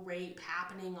show rape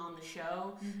happening on the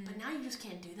show, but now you just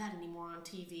can't do that anymore on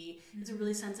TV. It's a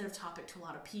really sensitive topic to a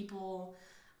lot of people.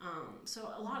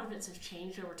 So a lot of it has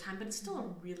changed over time, but it's still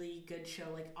a really good show,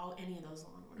 like any of those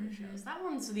Law & Order shows. That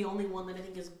one's the only one that I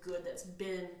think is good that's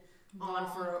been on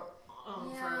for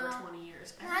over 20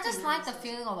 years. I just like the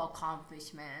feeling of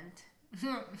accomplishment.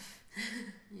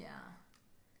 Yeah.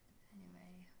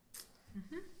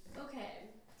 Anyway. Okay,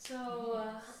 so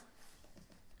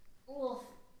we'll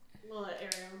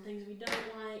area on things we don't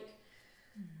like.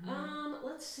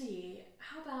 Let's see.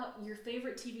 How about your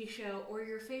favorite TV show or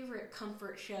your favorite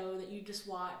comfort show that you just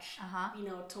watch?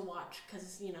 To watch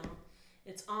because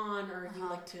it's on, or you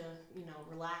like to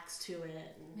relax to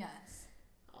it. And yes.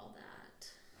 All that.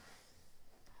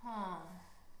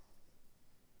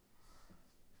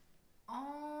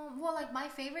 Well, like my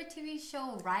favorite TV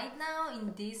show right now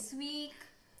in this week,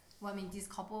 these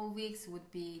couple of weeks would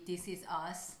be This Is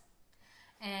Us.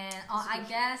 And I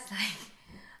guess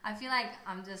I feel like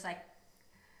I'm just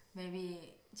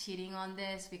maybe cheating on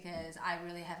this because I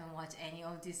really haven't watched any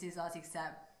of This Is Us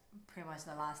except pretty much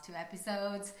the last 2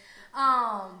 episodes.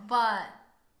 But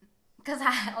because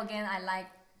I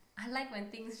like when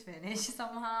things finish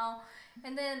somehow.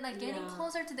 And then getting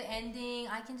closer to the ending,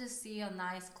 I can just see a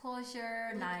nice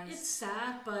closure. It's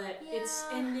sad, but it's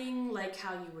ending like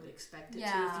how you would expect it to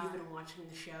if you've been watching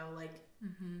the show.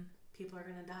 People are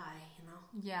gonna die,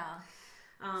 Yeah.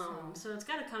 So it's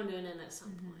gotta come to an end at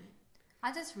some point.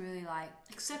 I just really like.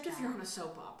 Except if you're on a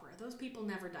soap opera, those people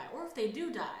never die, or if they do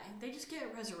die, they just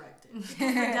get resurrected.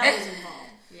 The devil's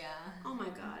involved. Yeah. Oh my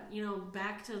God.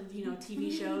 Back to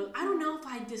TV shows. I don't know if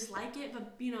I dislike it,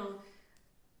 but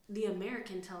the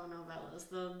American telenovelas,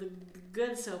 the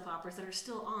good soap operas that are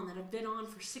still on, that have been on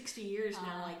for 60 years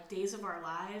now, like Days of Our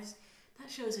Lives.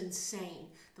 That show's insane.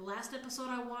 The last episode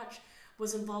I watched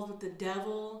was involved with the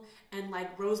devil and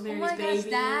Rosemary's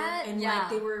Baby, and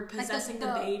they were possessing the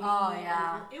baby. Oh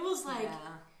yeah. It was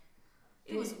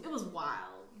it was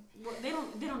wild. They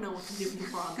don't know what to do with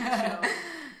people on that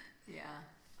show. Yeah.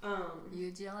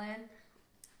 You, Jillian?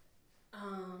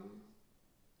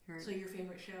 So your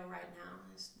favorite show right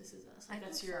now is This Is Us.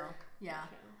 That's your so. Yeah.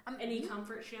 Show. Any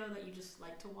comfort show that you just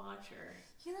like to watch, or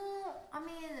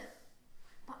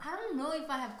but I don't know if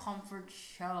I have comfort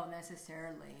show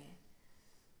necessarily.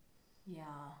 Yeah,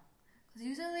 because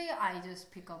usually I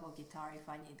just pick up a guitar if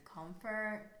I need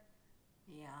comfort.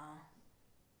 Yeah,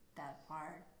 that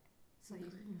part. So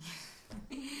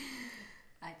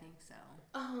I think so.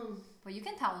 But you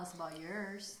can tell us about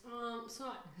yours.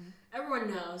 Everyone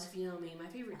knows, if you know me, my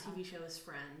favorite TV show is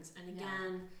Friends. And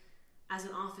again, as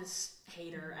an Office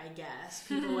hater, I guess,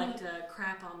 people like to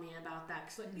crap on me about that.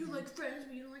 Because you like Friends,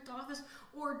 but you don't like The Office.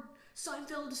 Or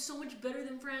Seinfeld is so much better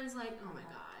than Friends. Oh my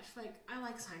gosh. I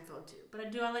like Seinfeld too.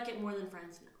 But do I like it more than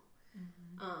Friends?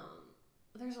 No.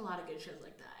 There's a lot of good shows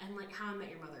like that. And How I Met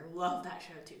Your Mother, love that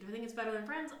show too. Do I think it's better than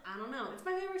Friends? I don't know. It's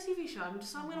my favorite TV show. I'm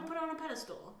going to put it on a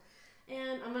pedestal.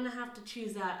 And I'm going to have to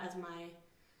choose that as my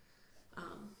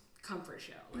comfort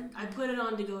show. I put it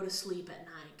on to go to sleep at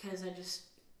night because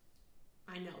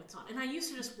I know it's on. And I used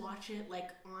to just watch it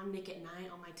on Nick at Night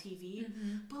on my TV.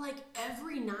 But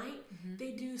every night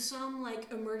they do some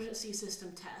emergency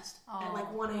system test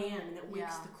at 1 a.m. and it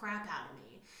wakes the crap out of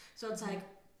me. So it's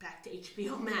back to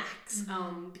HBO Max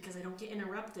because I don't get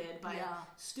interrupted by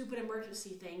stupid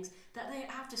emergency things that they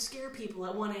have to scare people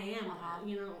at 1 a.m.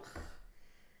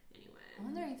 Anyway, I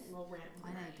wonder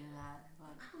why they do that.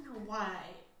 But I don't know why.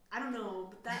 I don't know,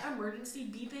 but that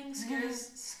emergency beeping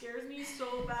scares me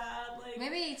so bad.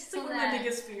 Maybe it's so one of my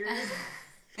biggest fears.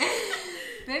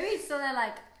 Maybe it's so that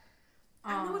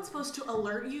I know it's supposed to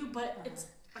alert you, but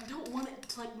I don't want it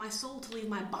to my soul to leave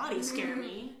my body scare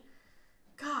me.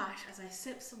 Gosh, as I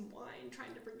sip some wine,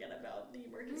 trying to forget about the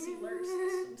emergency alert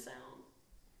system sound.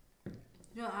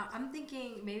 I'm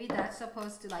thinking maybe that's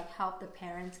supposed to help the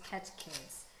parents catch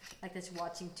kids that's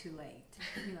watching too late.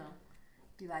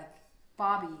 Be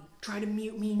Bobby, try to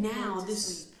mute me now.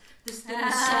 This thing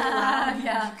is so loud.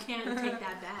 You can't take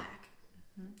that back.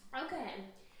 Okay,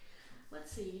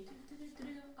 let's see.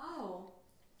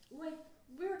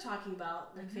 We were talking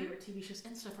about favorite TV shows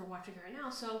and stuff we're watching right now.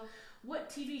 So, what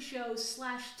TV shows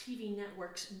 / TV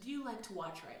networks do you like to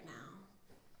watch right now?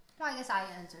 Well, I guess I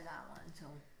answered that one. So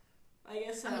I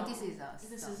guess so. This Is Us.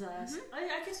 This is Us.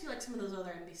 I guess you like some of those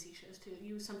other NBC shows too.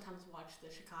 You sometimes watch the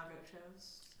Chicago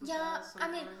shows.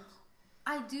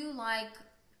 I do like.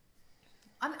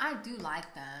 I do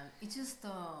like them. It's just the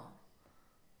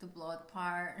blood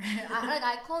part.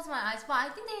 I close my eyes, but I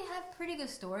think they have pretty good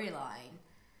storyline.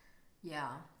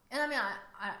 Yeah, and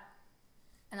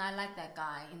I like that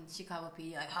guy in Chicago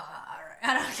PD.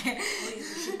 I don't care.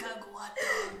 Chicago hot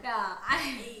dog. Yeah,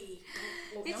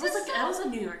 that was a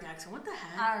New York accent. What the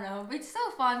heck? I don't know. But it's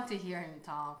so fun to hear him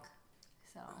talk.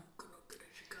 So.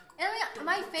 And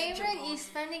My favorite is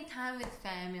spending time with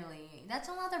family. That's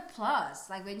another plus.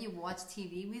 Like when you watch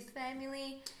TV with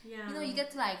family, you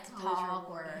get to like talk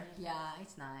or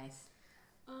it's nice.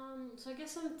 So I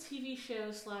guess some TV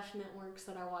shows / networks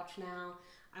that I watch now.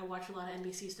 I watch a lot of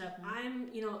NBC stuff. I'm,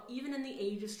 even in the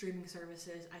age of streaming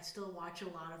services, I still watch a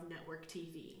lot of network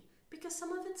TV because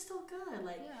some of it's still good.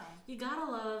 Like you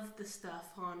gotta love the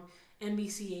stuff on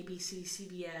NBC, ABC,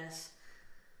 CBS.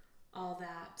 All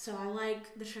that. So I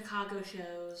like the Chicago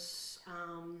shows.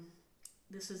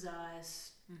 This Is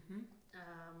Us.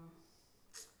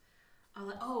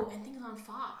 And things on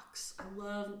Fox. I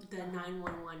love the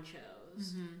 911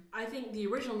 shows. I think the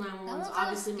original 911 is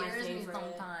obviously my favorite.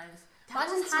 Sometimes. But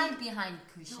just hide behind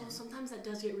cushion. No, sometimes that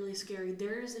does get really scary.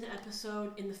 There's an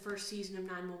episode in the first season of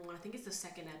 911. I think it's the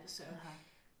second episode.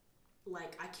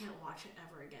 Like I can't watch it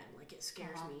ever again. Like it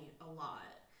scares me a lot.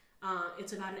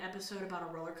 It's about an episode about a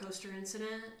roller coaster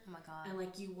incident. Oh my god! And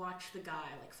like you watch the guy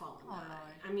like fall and die.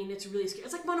 Lord. I mean, it's really scary.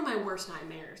 It's like one of my worst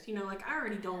nightmares. Like I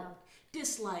already don't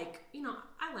dislike.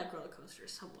 I like roller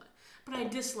coasters somewhat, but I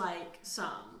dislike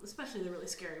some, especially the really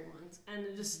scary ones. And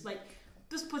it just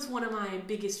this puts one of my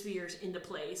biggest fears into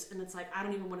place. And it's like I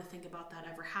don't even want to think about that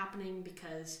ever happening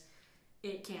because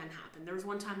it can happen. There was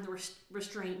one time the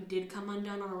restraint did come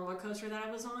undone on a roller coaster that I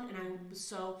was on, and I was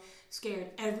so scared.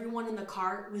 Everyone in the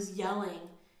car was yelling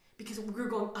because we were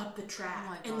going up the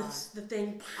track, and the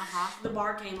thing, the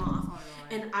bar came off,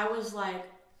 and I was like,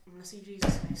 I'm gonna see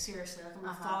Jesus. Seriously, like I'm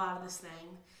gonna fall out of this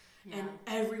thing. Yeah. And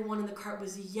everyone in the cart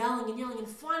was yelling and yelling, and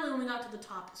finally when we got to the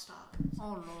top, it stopped.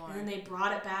 Oh Lord! And then they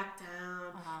brought it back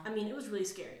down. I mean, it was really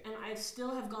scary, and I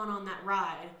still have gone on that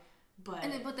ride.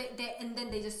 And then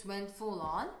they just went full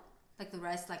on, like the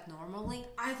rest, like normally.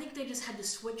 I think they just had to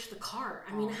switch the cart.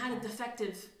 I mean, it had a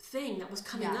defective thing that was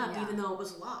coming up, even though it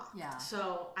was locked. Yeah.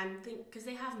 So I'm because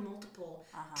they have multiple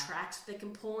tracks they can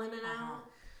pull in and out.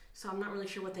 So I'm not really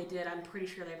sure what they did. I'm pretty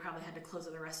sure they probably had to close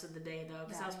it the rest of the day though,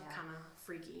 because that was kind of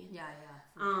freaky. Yeah.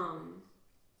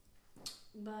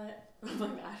 But oh my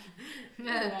gosh.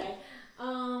 Anyway,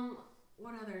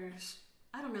 what others?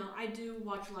 I don't know. I do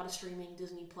watch a lot of streaming,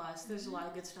 Disney Plus. There's a lot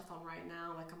of good stuff on right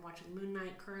now. Like I'm watching Moon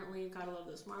Knight currently. Gotta love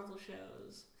those Marvel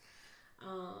shows.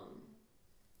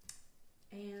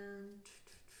 And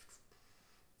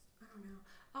I don't know.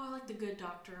 Oh, I like The Good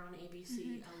Doctor on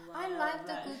ABC. I like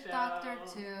The Good Doctor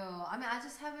too. I mean, I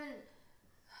just haven't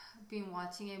been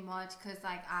watching it much because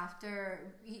like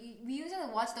after we usually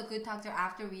watch The Good Doctor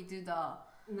after we do the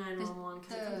 911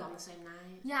 because it comes on the same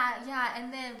night. Yeah,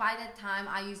 and then by that time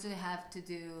I usually have to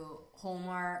do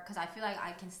homework because I feel like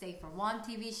I can stay for one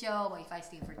TV show, but if I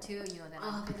stay for two, then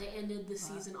but they ended the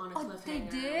season on a cliffhanger. They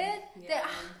did? Yeah.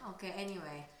 Okay,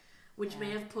 anyway. Which may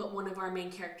have put one of our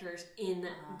main characters in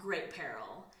great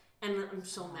peril. And I'm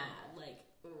so mad.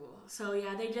 So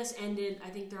yeah, they just ended. I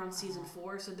think they're on season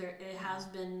 4, so it has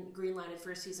been greenlighted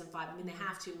for season 5. I mean, they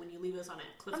have to when you leave us on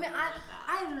a cliffhanger like that.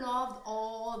 I loved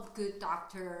all of Good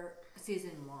Doctor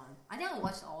season 1. I think I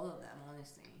watched all of them,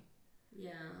 honestly.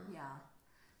 Yeah.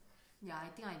 I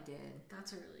think I did.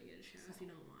 That's a really good show if you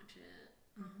don't watch it.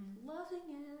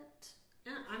 Loving it.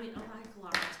 And I mean, I like a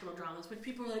lot of hospital dramas, but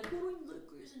people are like, "Why don't you like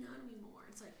Grey's Anatomy more?"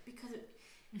 It's like because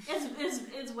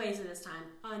it's ways at this time.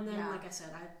 And then, like I said,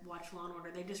 I watched Law &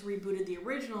 Order. They just rebooted the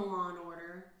original Law &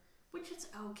 Order, which is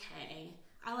okay.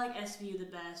 I like SVU the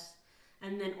best.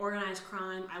 And then Organized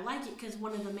Crime, I like it because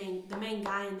one of the main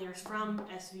guy in there is from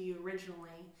SVU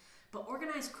originally. But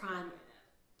Organized Crime,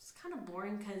 it's kind of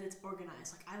boring because it's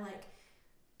organized. Like, I like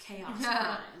chaos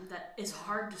crime that is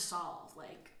hard to solve.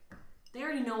 Like, they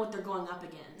already know what they're going up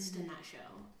against in that show.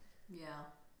 Yeah.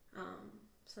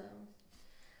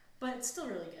 But it's still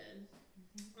really good.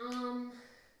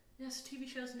 Yes, TV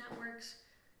shows, networks,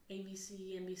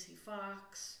 ABC, NBC,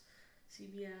 Fox,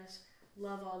 CBS.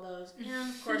 Love all those. And,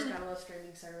 of course, gotta love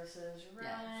streaming services,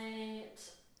 right?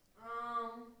 Yes.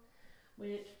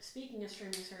 Which, speaking of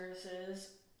streaming services,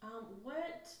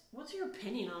 what's your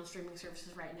opinion on streaming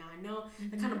services right now? I know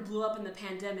they kind of blew up in the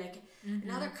pandemic. And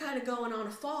now they're kind of going on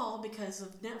a fall because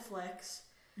of Netflix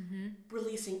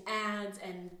releasing ads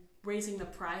and raising the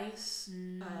price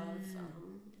of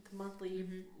the monthly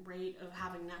rate of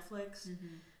having Netflix.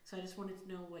 So I just wanted to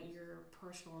know what your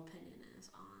personal opinion is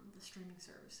on the streaming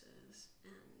services.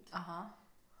 And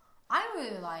I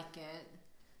really like it.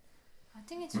 I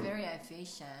think it's very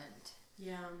efficient.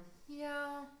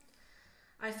 Yeah.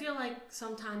 I feel like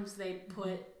sometimes they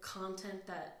put content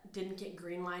that didn't get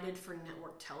greenlighted for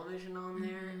network television on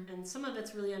there, and some of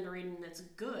it's really underrated and it's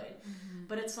good,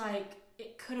 but it's like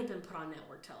it could have been put on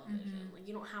network television. Like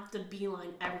you don't have to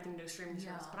beeline everything to a streaming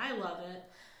service, but I love it.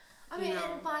 I mean,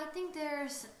 but I think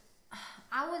there's,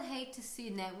 I would hate to see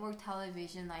network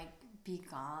television like be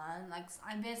gone. Like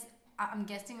I'm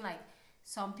guessing like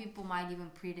some people might even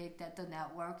predict that the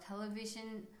network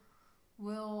television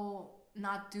will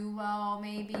not do well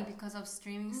maybe because of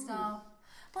streaming stuff.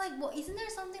 But like, well, isn't there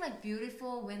something like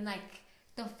beautiful when like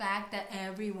the fact that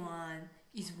everyone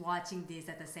is watching this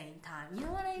at the same time? You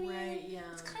know what I mean? Right, yeah.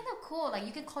 It's kind of cool. Like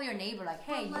you can call your neighbor like,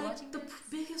 hey, but, you're watching the this?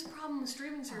 biggest problem with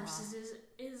streaming services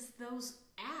is those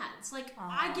ads. Like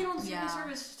I get on streaming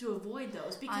services to avoid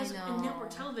those because in network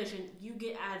television you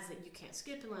get ads that you can't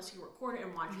skip unless you record it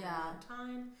and watch it in real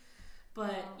time.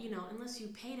 But unless you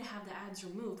pay to have the ads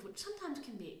removed, which sometimes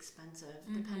can be expensive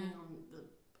depending on the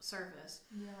service.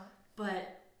 Yeah.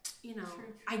 But true.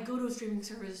 I go to a streaming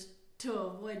service to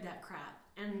avoid that crap,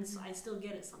 and so I still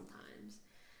get it sometimes.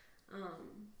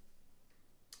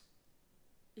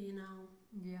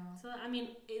 Yeah. So I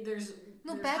mean, there's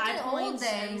back high in points old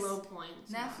days, and low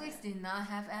points. Netflix did not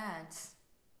have ads.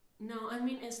 No, I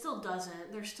mean it still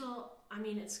doesn't. There's still. I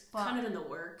mean, it's kind of in the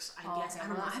works, I guess. Okay, I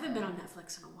don't know. I haven't been on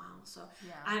Netflix in a while, so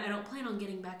I don't plan on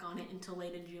getting back on it until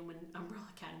late in June when Umbrella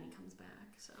Academy comes back.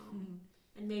 So,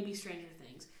 and maybe Stranger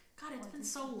Things. God, it's been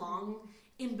so long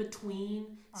in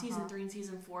between season 3 and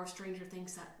season 4 of Stranger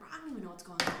Things that I don't even know what's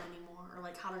going on anymore, or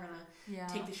like how they're gonna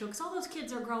take the show. Because all those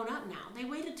kids are grown up now. They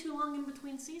waited too long in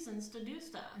between seasons to do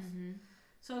stuff.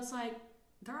 So it's like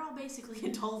they're all basically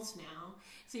adults now.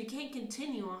 So you can't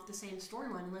continue off the same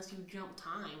storyline unless you jump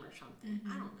time or something.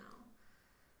 I don't know.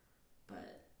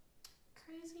 But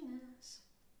craziness.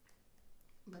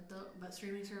 But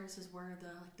streaming services were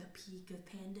the peak of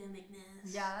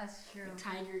pandemicness. Yeah, that's true. Like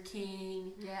Tiger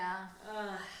King. Yeah.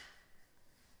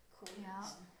 Cool.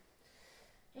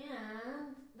 Yeah.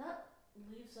 And that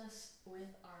leaves us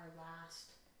with our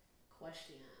last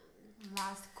question.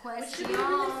 Which should be a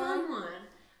really fun one.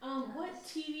 What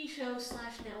TV shows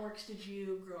 / networks did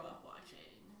you grow up watching?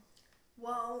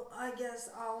 Well, I guess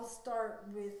I'll start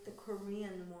with the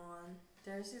Korean one.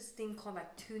 There's this thing called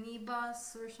like Toonie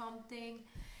Bus or something,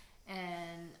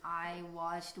 and I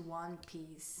watched One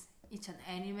Piece. It's an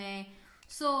anime.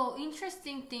 So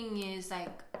interesting thing is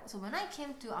like, so when I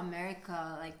came to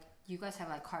America, like you guys have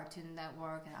like Cartoon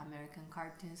Network and American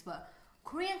cartoons, but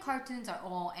Korean cartoons are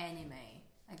all anime.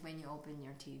 Like when you open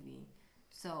your TV.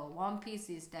 So One Piece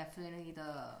is definitely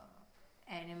the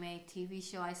anime TV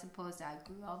show I suppose that I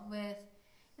grew up with.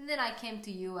 And then I came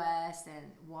to US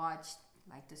and watched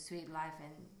like The Sweet Life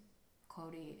and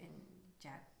Cody and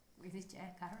Jack. Is it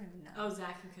Jack? I don't even know. Oh,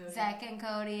 Zach and Cody. Zach and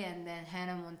Cody, and then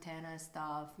Hannah Montana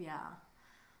stuff. Yeah.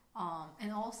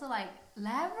 And also like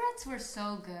Lab Rats were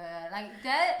so good. Like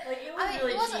that. Like it was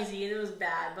really cheesy and it was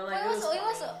bad, but like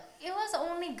it was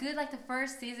only good like the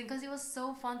first season because it was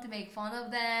so fun to make fun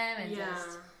of them and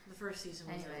just. The first season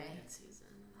was a really good season.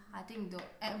 I think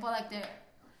but like the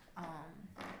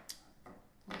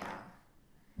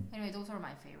Anyway, those were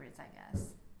my favorites, I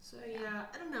guess. So yeah,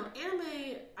 I don't know.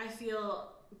 Anime, I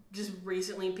feel just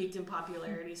recently peaked in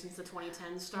popularity since the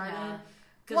 2010s started. Yeah.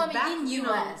 Well, I mean, in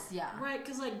US, right?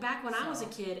 Because like back when I was a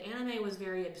kid, anime was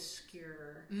very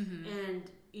obscure, and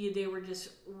they were just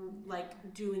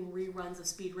like doing reruns of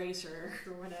Speed Racer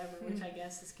or whatever, which I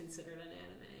guess is considered an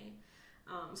anime.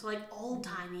 So like old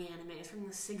timey animes from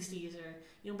the 60s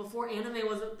or before anime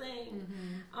was a thing.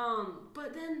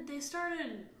 But then they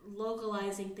started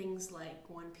localizing things like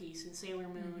One Piece and Sailor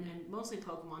Moon and mostly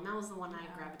Pokemon. That was the one I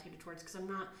gravitated towards because I'm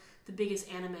not the biggest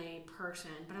anime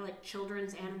person, but I like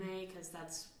children's anime because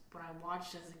that's what I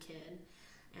watched as a kid.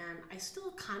 And I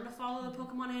still kind of follow the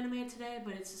Pokemon anime today,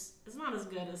 but it's not as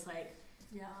good as like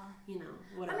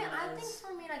whatever. I mean, I think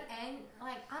for me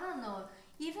I don't know,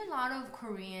 even a lot of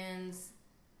Koreans,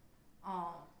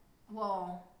 a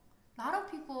lot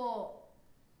of people,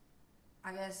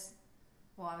 I guess,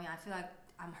 I feel like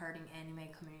I'm hurting anime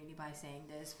community by saying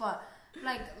this, but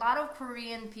like a lot of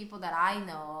Korean people that I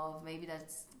know of, maybe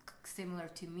that's similar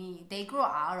to me, they grow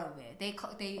out of it. They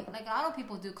like a lot of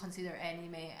people do consider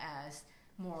anime as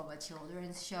more of a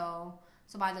children's show.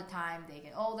 So by the time they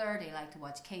get older, they like to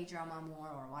watch K-drama more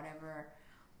or whatever.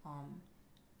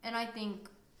 And I think,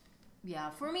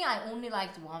 for me, I only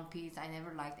liked One Piece. I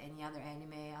never liked any other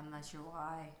anime. I'm not sure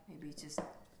why. Maybe it's just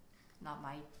not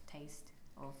my taste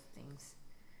of things.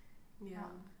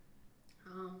 Yeah.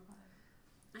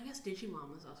 I guess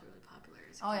Digimon was also really popular.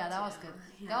 That was good.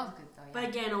 Yeah. That was good though. Yeah. But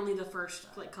again, only the first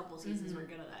couple seasons were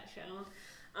good of that show.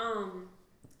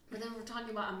 But then we're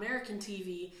talking about American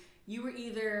TV. You were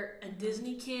either a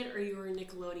Disney kid or you were a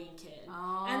Nickelodeon kid.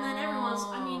 And then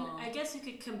I guess you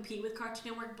could compete with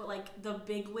Cartoon Network, but like the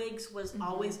big wigs was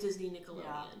always Disney,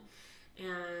 Nickelodeon.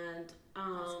 and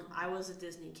I was a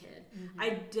Disney kid. I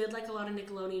did like a lot of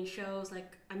Nickelodeon shows.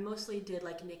 Like I mostly did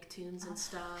like Nicktoons and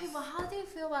stuff. Hey, but how do you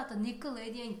feel about the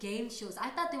Nickelodeon game shows? I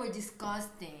thought they were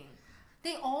disgusting.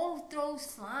 They all throw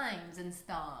slimes and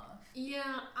stuff.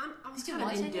 Yeah, I was kind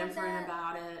of indifferent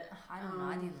about it. I don't know.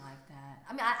 I didn't like that.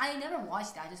 I mean, I never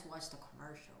watched it. I just watched the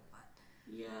commercial. But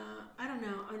yeah, I don't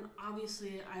know. And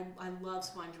obviously, I love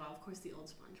SpongeBob. Of course, the old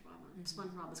SpongeBob.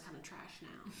 SpongeBob is kind of trash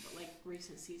now, but like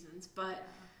recent seasons. But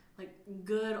like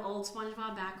good old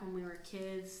SpongeBob back when we were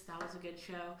kids, that was a good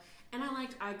show. And I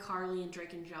liked iCarly and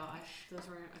Drake and Josh. Those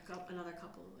were another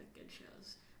couple of like good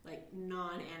shows, like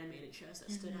non-animated shows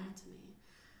that stood out to me.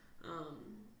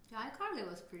 Yeah, iCarly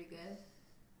was pretty good.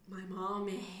 My mom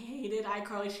hated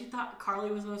iCarly. She thought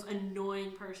Carly was the most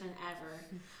annoying person ever.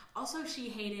 Also, she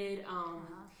hated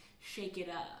Shake It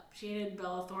Up. She hated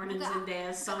Bella Thorne and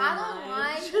Zendaya so much. I don't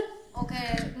like...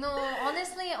 Okay, no,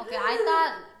 honestly,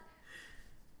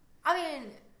 I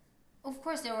mean, of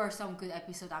course there were some good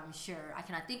episodes, I'm sure. I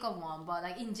cannot think of one, but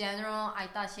like in general, I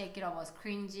thought Shake It Up was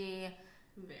cringy.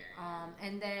 Very.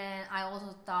 And then I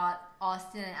also thought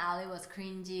Austin and Ally was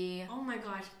cringy. Oh my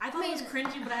gosh, I thought it was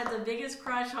cringy, but I had the biggest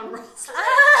crush on Ross.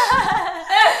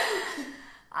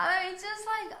 I mean, just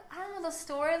like, I don't know, the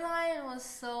storyline was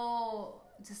so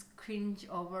just cringe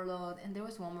overload. And there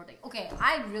was one more thing. Okay,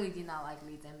 I really did not like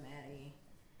Liz and Maddie.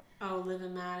 Oh, Liv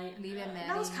and Maddie.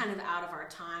 That was kind of out of our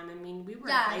time. I mean, we were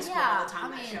in high school all the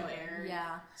time that show aired.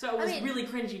 Yeah. So it was really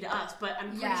cringy to us, but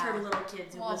I'm pretty sure to little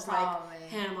kids it was probably. like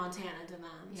Hannah Montana to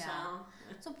them. Yeah.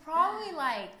 So probably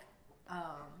like,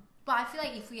 but I feel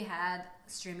like if we had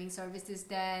streaming services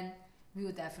then, we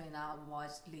would definitely not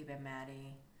watch Liv and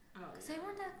Maddie. Oh, because they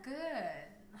weren't that good.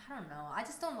 I don't know. I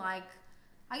just don't like.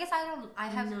 I guess I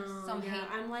have some hate.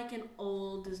 I'm like an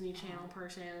old Disney Channel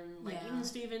person. Like Even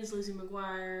Stevens, Lizzie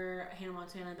McGuire, Hannah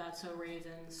Montana, That's So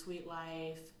Raven, Sweet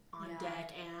Life, On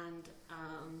Deck, and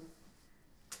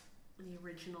the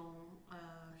original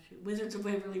Wizards of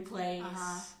Waverly Place.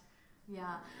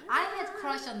 Yeah. I had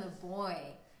crush on the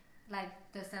boy. Like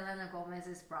the Selena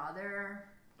Gomez's brother.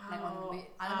 Like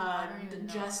I don't even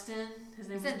know. Justin. His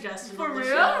name was Justin. For on the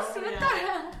real? show.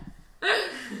 Yeah.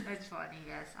 It's funny,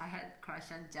 yes. I had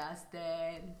crush on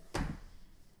Justin.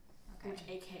 Okay. Which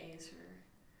AKA is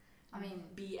her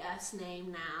BS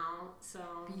name now. So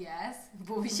BS?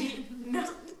 Bullshit. No.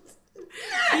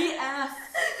 BF.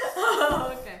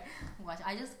 Oh, okay. Oh gosh,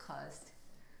 I just cussed.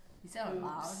 Is that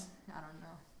allowed? I don't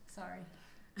know. Sorry.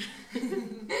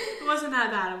 It wasn't that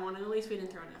bad. At least we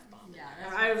didn't throw an F-bomb.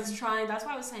 Yeah. I was trying. That's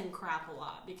why I was saying crap a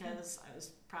lot, because I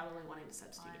was probably wanting to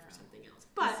substitute it for something else.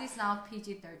 But this is now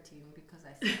PG-13 because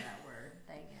I said that word.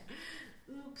 Dang it.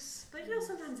 Oops. But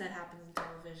sometimes that happens in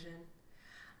television.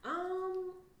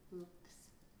 Oops.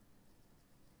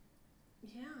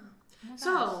 Yeah. Oh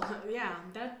so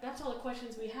that's all the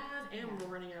questions we have, and we're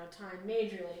running out of time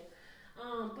majorly.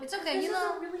 But it's okay. This is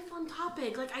a really fun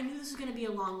topic. Like I knew this was going to be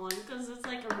a long one because it's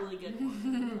like a really good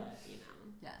one. But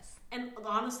Yes. And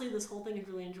honestly, this whole thing is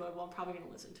really enjoyable. I'm probably going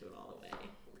to listen to it all the way.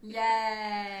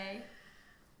 Yay!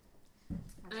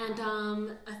 And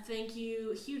a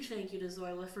huge thank you to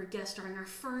Zoila for guest starring, our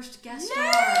first guest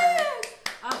star.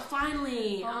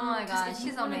 Finally. Oh my gosh,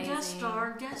 she's amazing.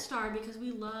 Guest star because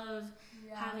we love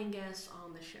having guests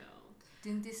on the show.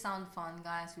 Didn't this sound fun,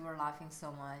 guys? We were laughing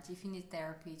so much. If you need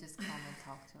therapy, just come and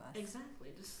talk to us. Exactly.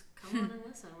 Just come on and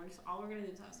listen. All we're gonna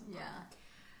do is have some fun.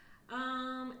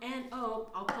 And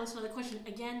I'll post another question.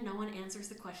 Again, no one answers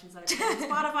the questions that are on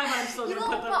Spotify, but I'm still gonna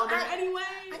put them on there anyway.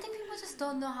 I think people just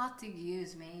don't know how to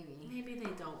use, maybe. Maybe they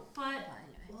don't. But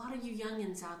a lot of you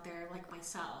youngins out there, like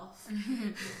myself,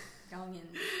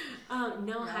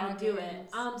 know how to do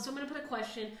it. So I'm gonna put a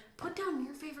question. Put down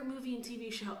your favorite movie and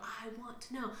TV show. I want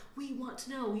to know. We want to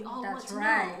know. We all want to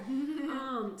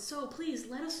know. So please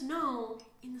let us know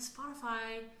in the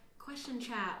Spotify question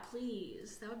chat,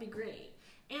 please. That would be great.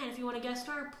 And if you want a guest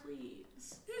star,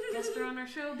 please guest star on our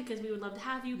show because we would love to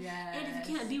have you. Yes. And if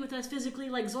you can't be with us physically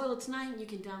like Zoila tonight, you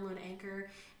can download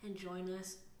Anchor and join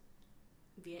us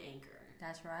via Anchor.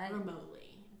 That's right.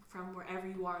 Remotely from wherever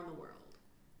you are in the world.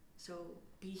 So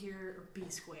be here or be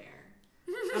square.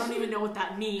 I don't even know what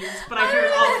that means, but I hear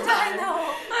it all the time. I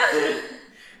know.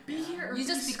 Be here or you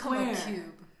just become a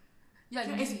cube.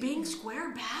 Yeah, is being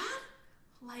square bad?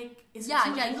 Like, is it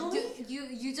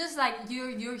you just like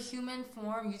your human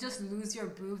form. You just lose your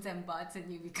boobs and butts, and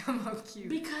you become a cube.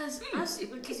 Because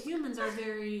humans are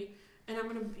very, and I'm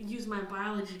gonna use my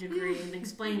biology degree and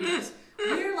explain this.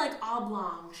 We're like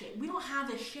oblong shape. We don't have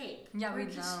this shape. Yeah, We're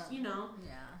we just, don't.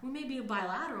 Yeah. We may be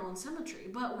bilateral in symmetry,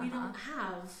 but we don't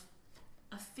have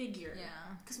a figure.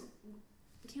 Yeah. Because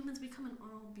humans become in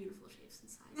all beautiful shapes and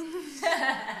sizes.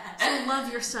 So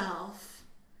love yourself.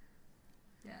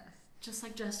 Yes. Just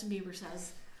like Justin Bieber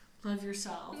says, love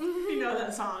yourself. You know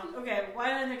that song. Okay, why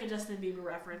did I make a Justin Bieber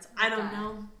reference? I don't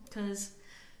know, because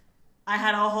I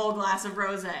had a whole glass of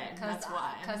rosé. That's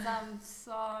why. Because I'm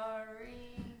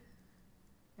sorry.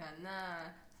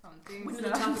 Something. When did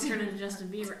the topic turn into Justin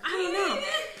Bieber? I don't know.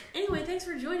 Anyway, thanks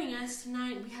for joining us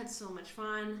tonight. We had so much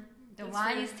fun. The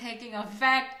wine is taking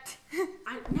effect.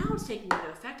 Now it's taking into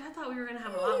effect. I thought we were going to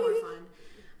have a lot more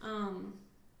fun.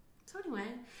 So anyway,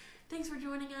 thanks for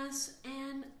joining us,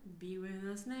 and be with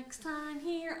us next time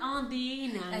here on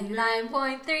the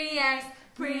 99.3X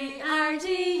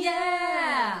Pre-RG,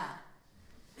 yeah!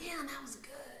 Man, that was